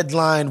trade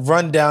deadline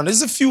rundown.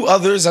 There's a few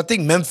others. I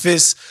think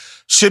Memphis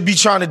should be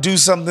trying to do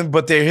something,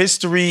 but their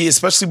history,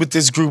 especially with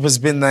this group, has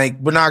been like,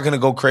 we're not going to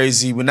go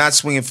crazy. We're not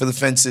swinging for the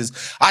fences.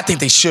 I think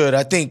they should.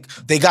 I think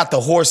they got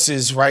the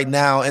horses right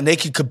now, and they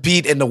can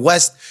compete in the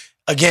West.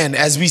 Again,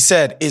 as we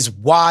said, is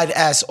wide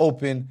ass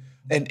open,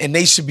 and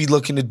they should be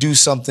looking to do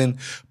something.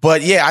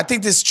 But yeah, I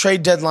think this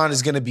trade deadline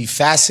is going to be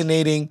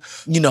fascinating.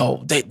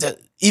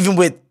 Even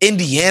with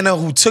Indiana,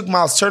 who took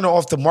Miles Turner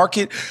off the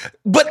market,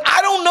 but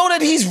I don't know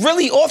that he's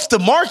really off the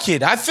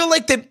market. I feel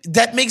like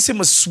that makes him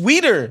a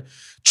sweeter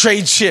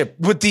trade chip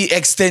with the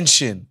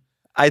extension.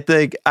 I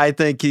think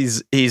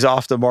he's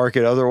off the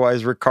market.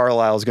 Otherwise, Rick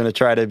Carlisle is going to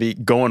try to be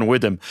going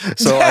with him.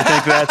 So I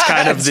think that's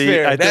kind of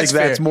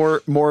that's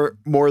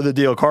more the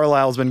deal.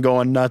 Carlisle's been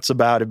going nuts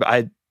about it.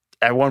 I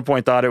at one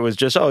point thought it was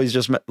just he's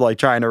just like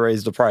trying to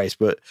raise the price.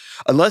 But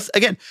unless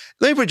again,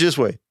 let me put it this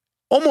way: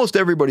 almost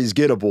everybody's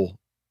gettable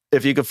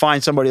if you could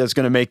find somebody that's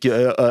going to make you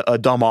a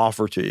dumb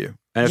offer to you.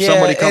 And if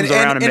somebody comes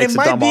around and makes a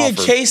dumb offer. And it might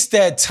be a case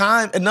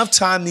that enough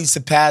time needs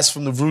to pass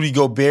from the Rudy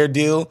Gobert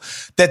deal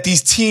that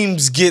these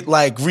teams get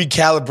like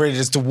recalibrated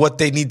as to what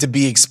they need to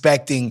be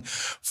expecting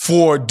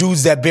for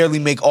dudes that barely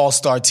make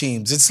all-star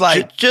teams. It's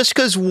like just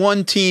because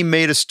one team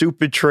made a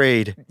stupid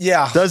trade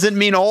doesn't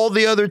mean all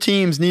the other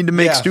teams need to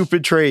make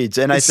stupid trades.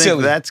 And I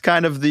think that's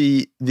kind of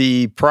the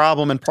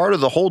problem and part of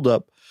the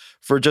holdup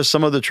for just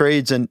some of the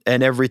trades and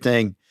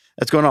everything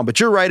that's going on. But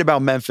you're right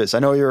about Memphis. I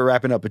know you're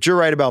wrapping up, but you're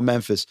right about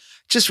Memphis.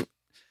 Just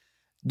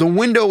the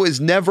window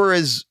is never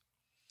as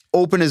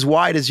open as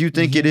wide as you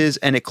think it is,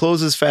 and it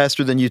closes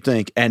faster than you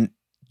think. And,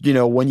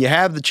 when you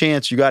have the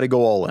chance, you got to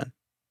go all in.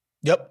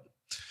 Yep.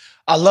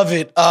 I love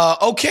it.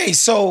 Okay,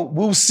 so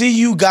we'll see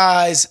you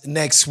guys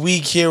next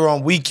week here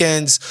on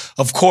Weekends.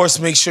 Of course,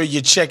 make sure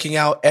you're checking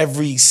out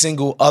every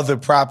single other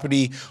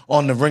property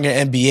on the Ringer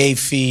NBA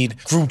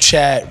feed, group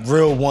chat,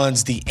 Real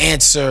Ones, The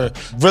Answer.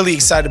 Really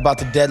excited about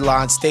the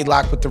deadline. Stay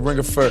locked with the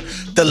Ringer for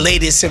the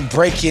latest and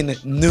breaking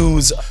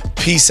news.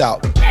 Peace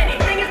out.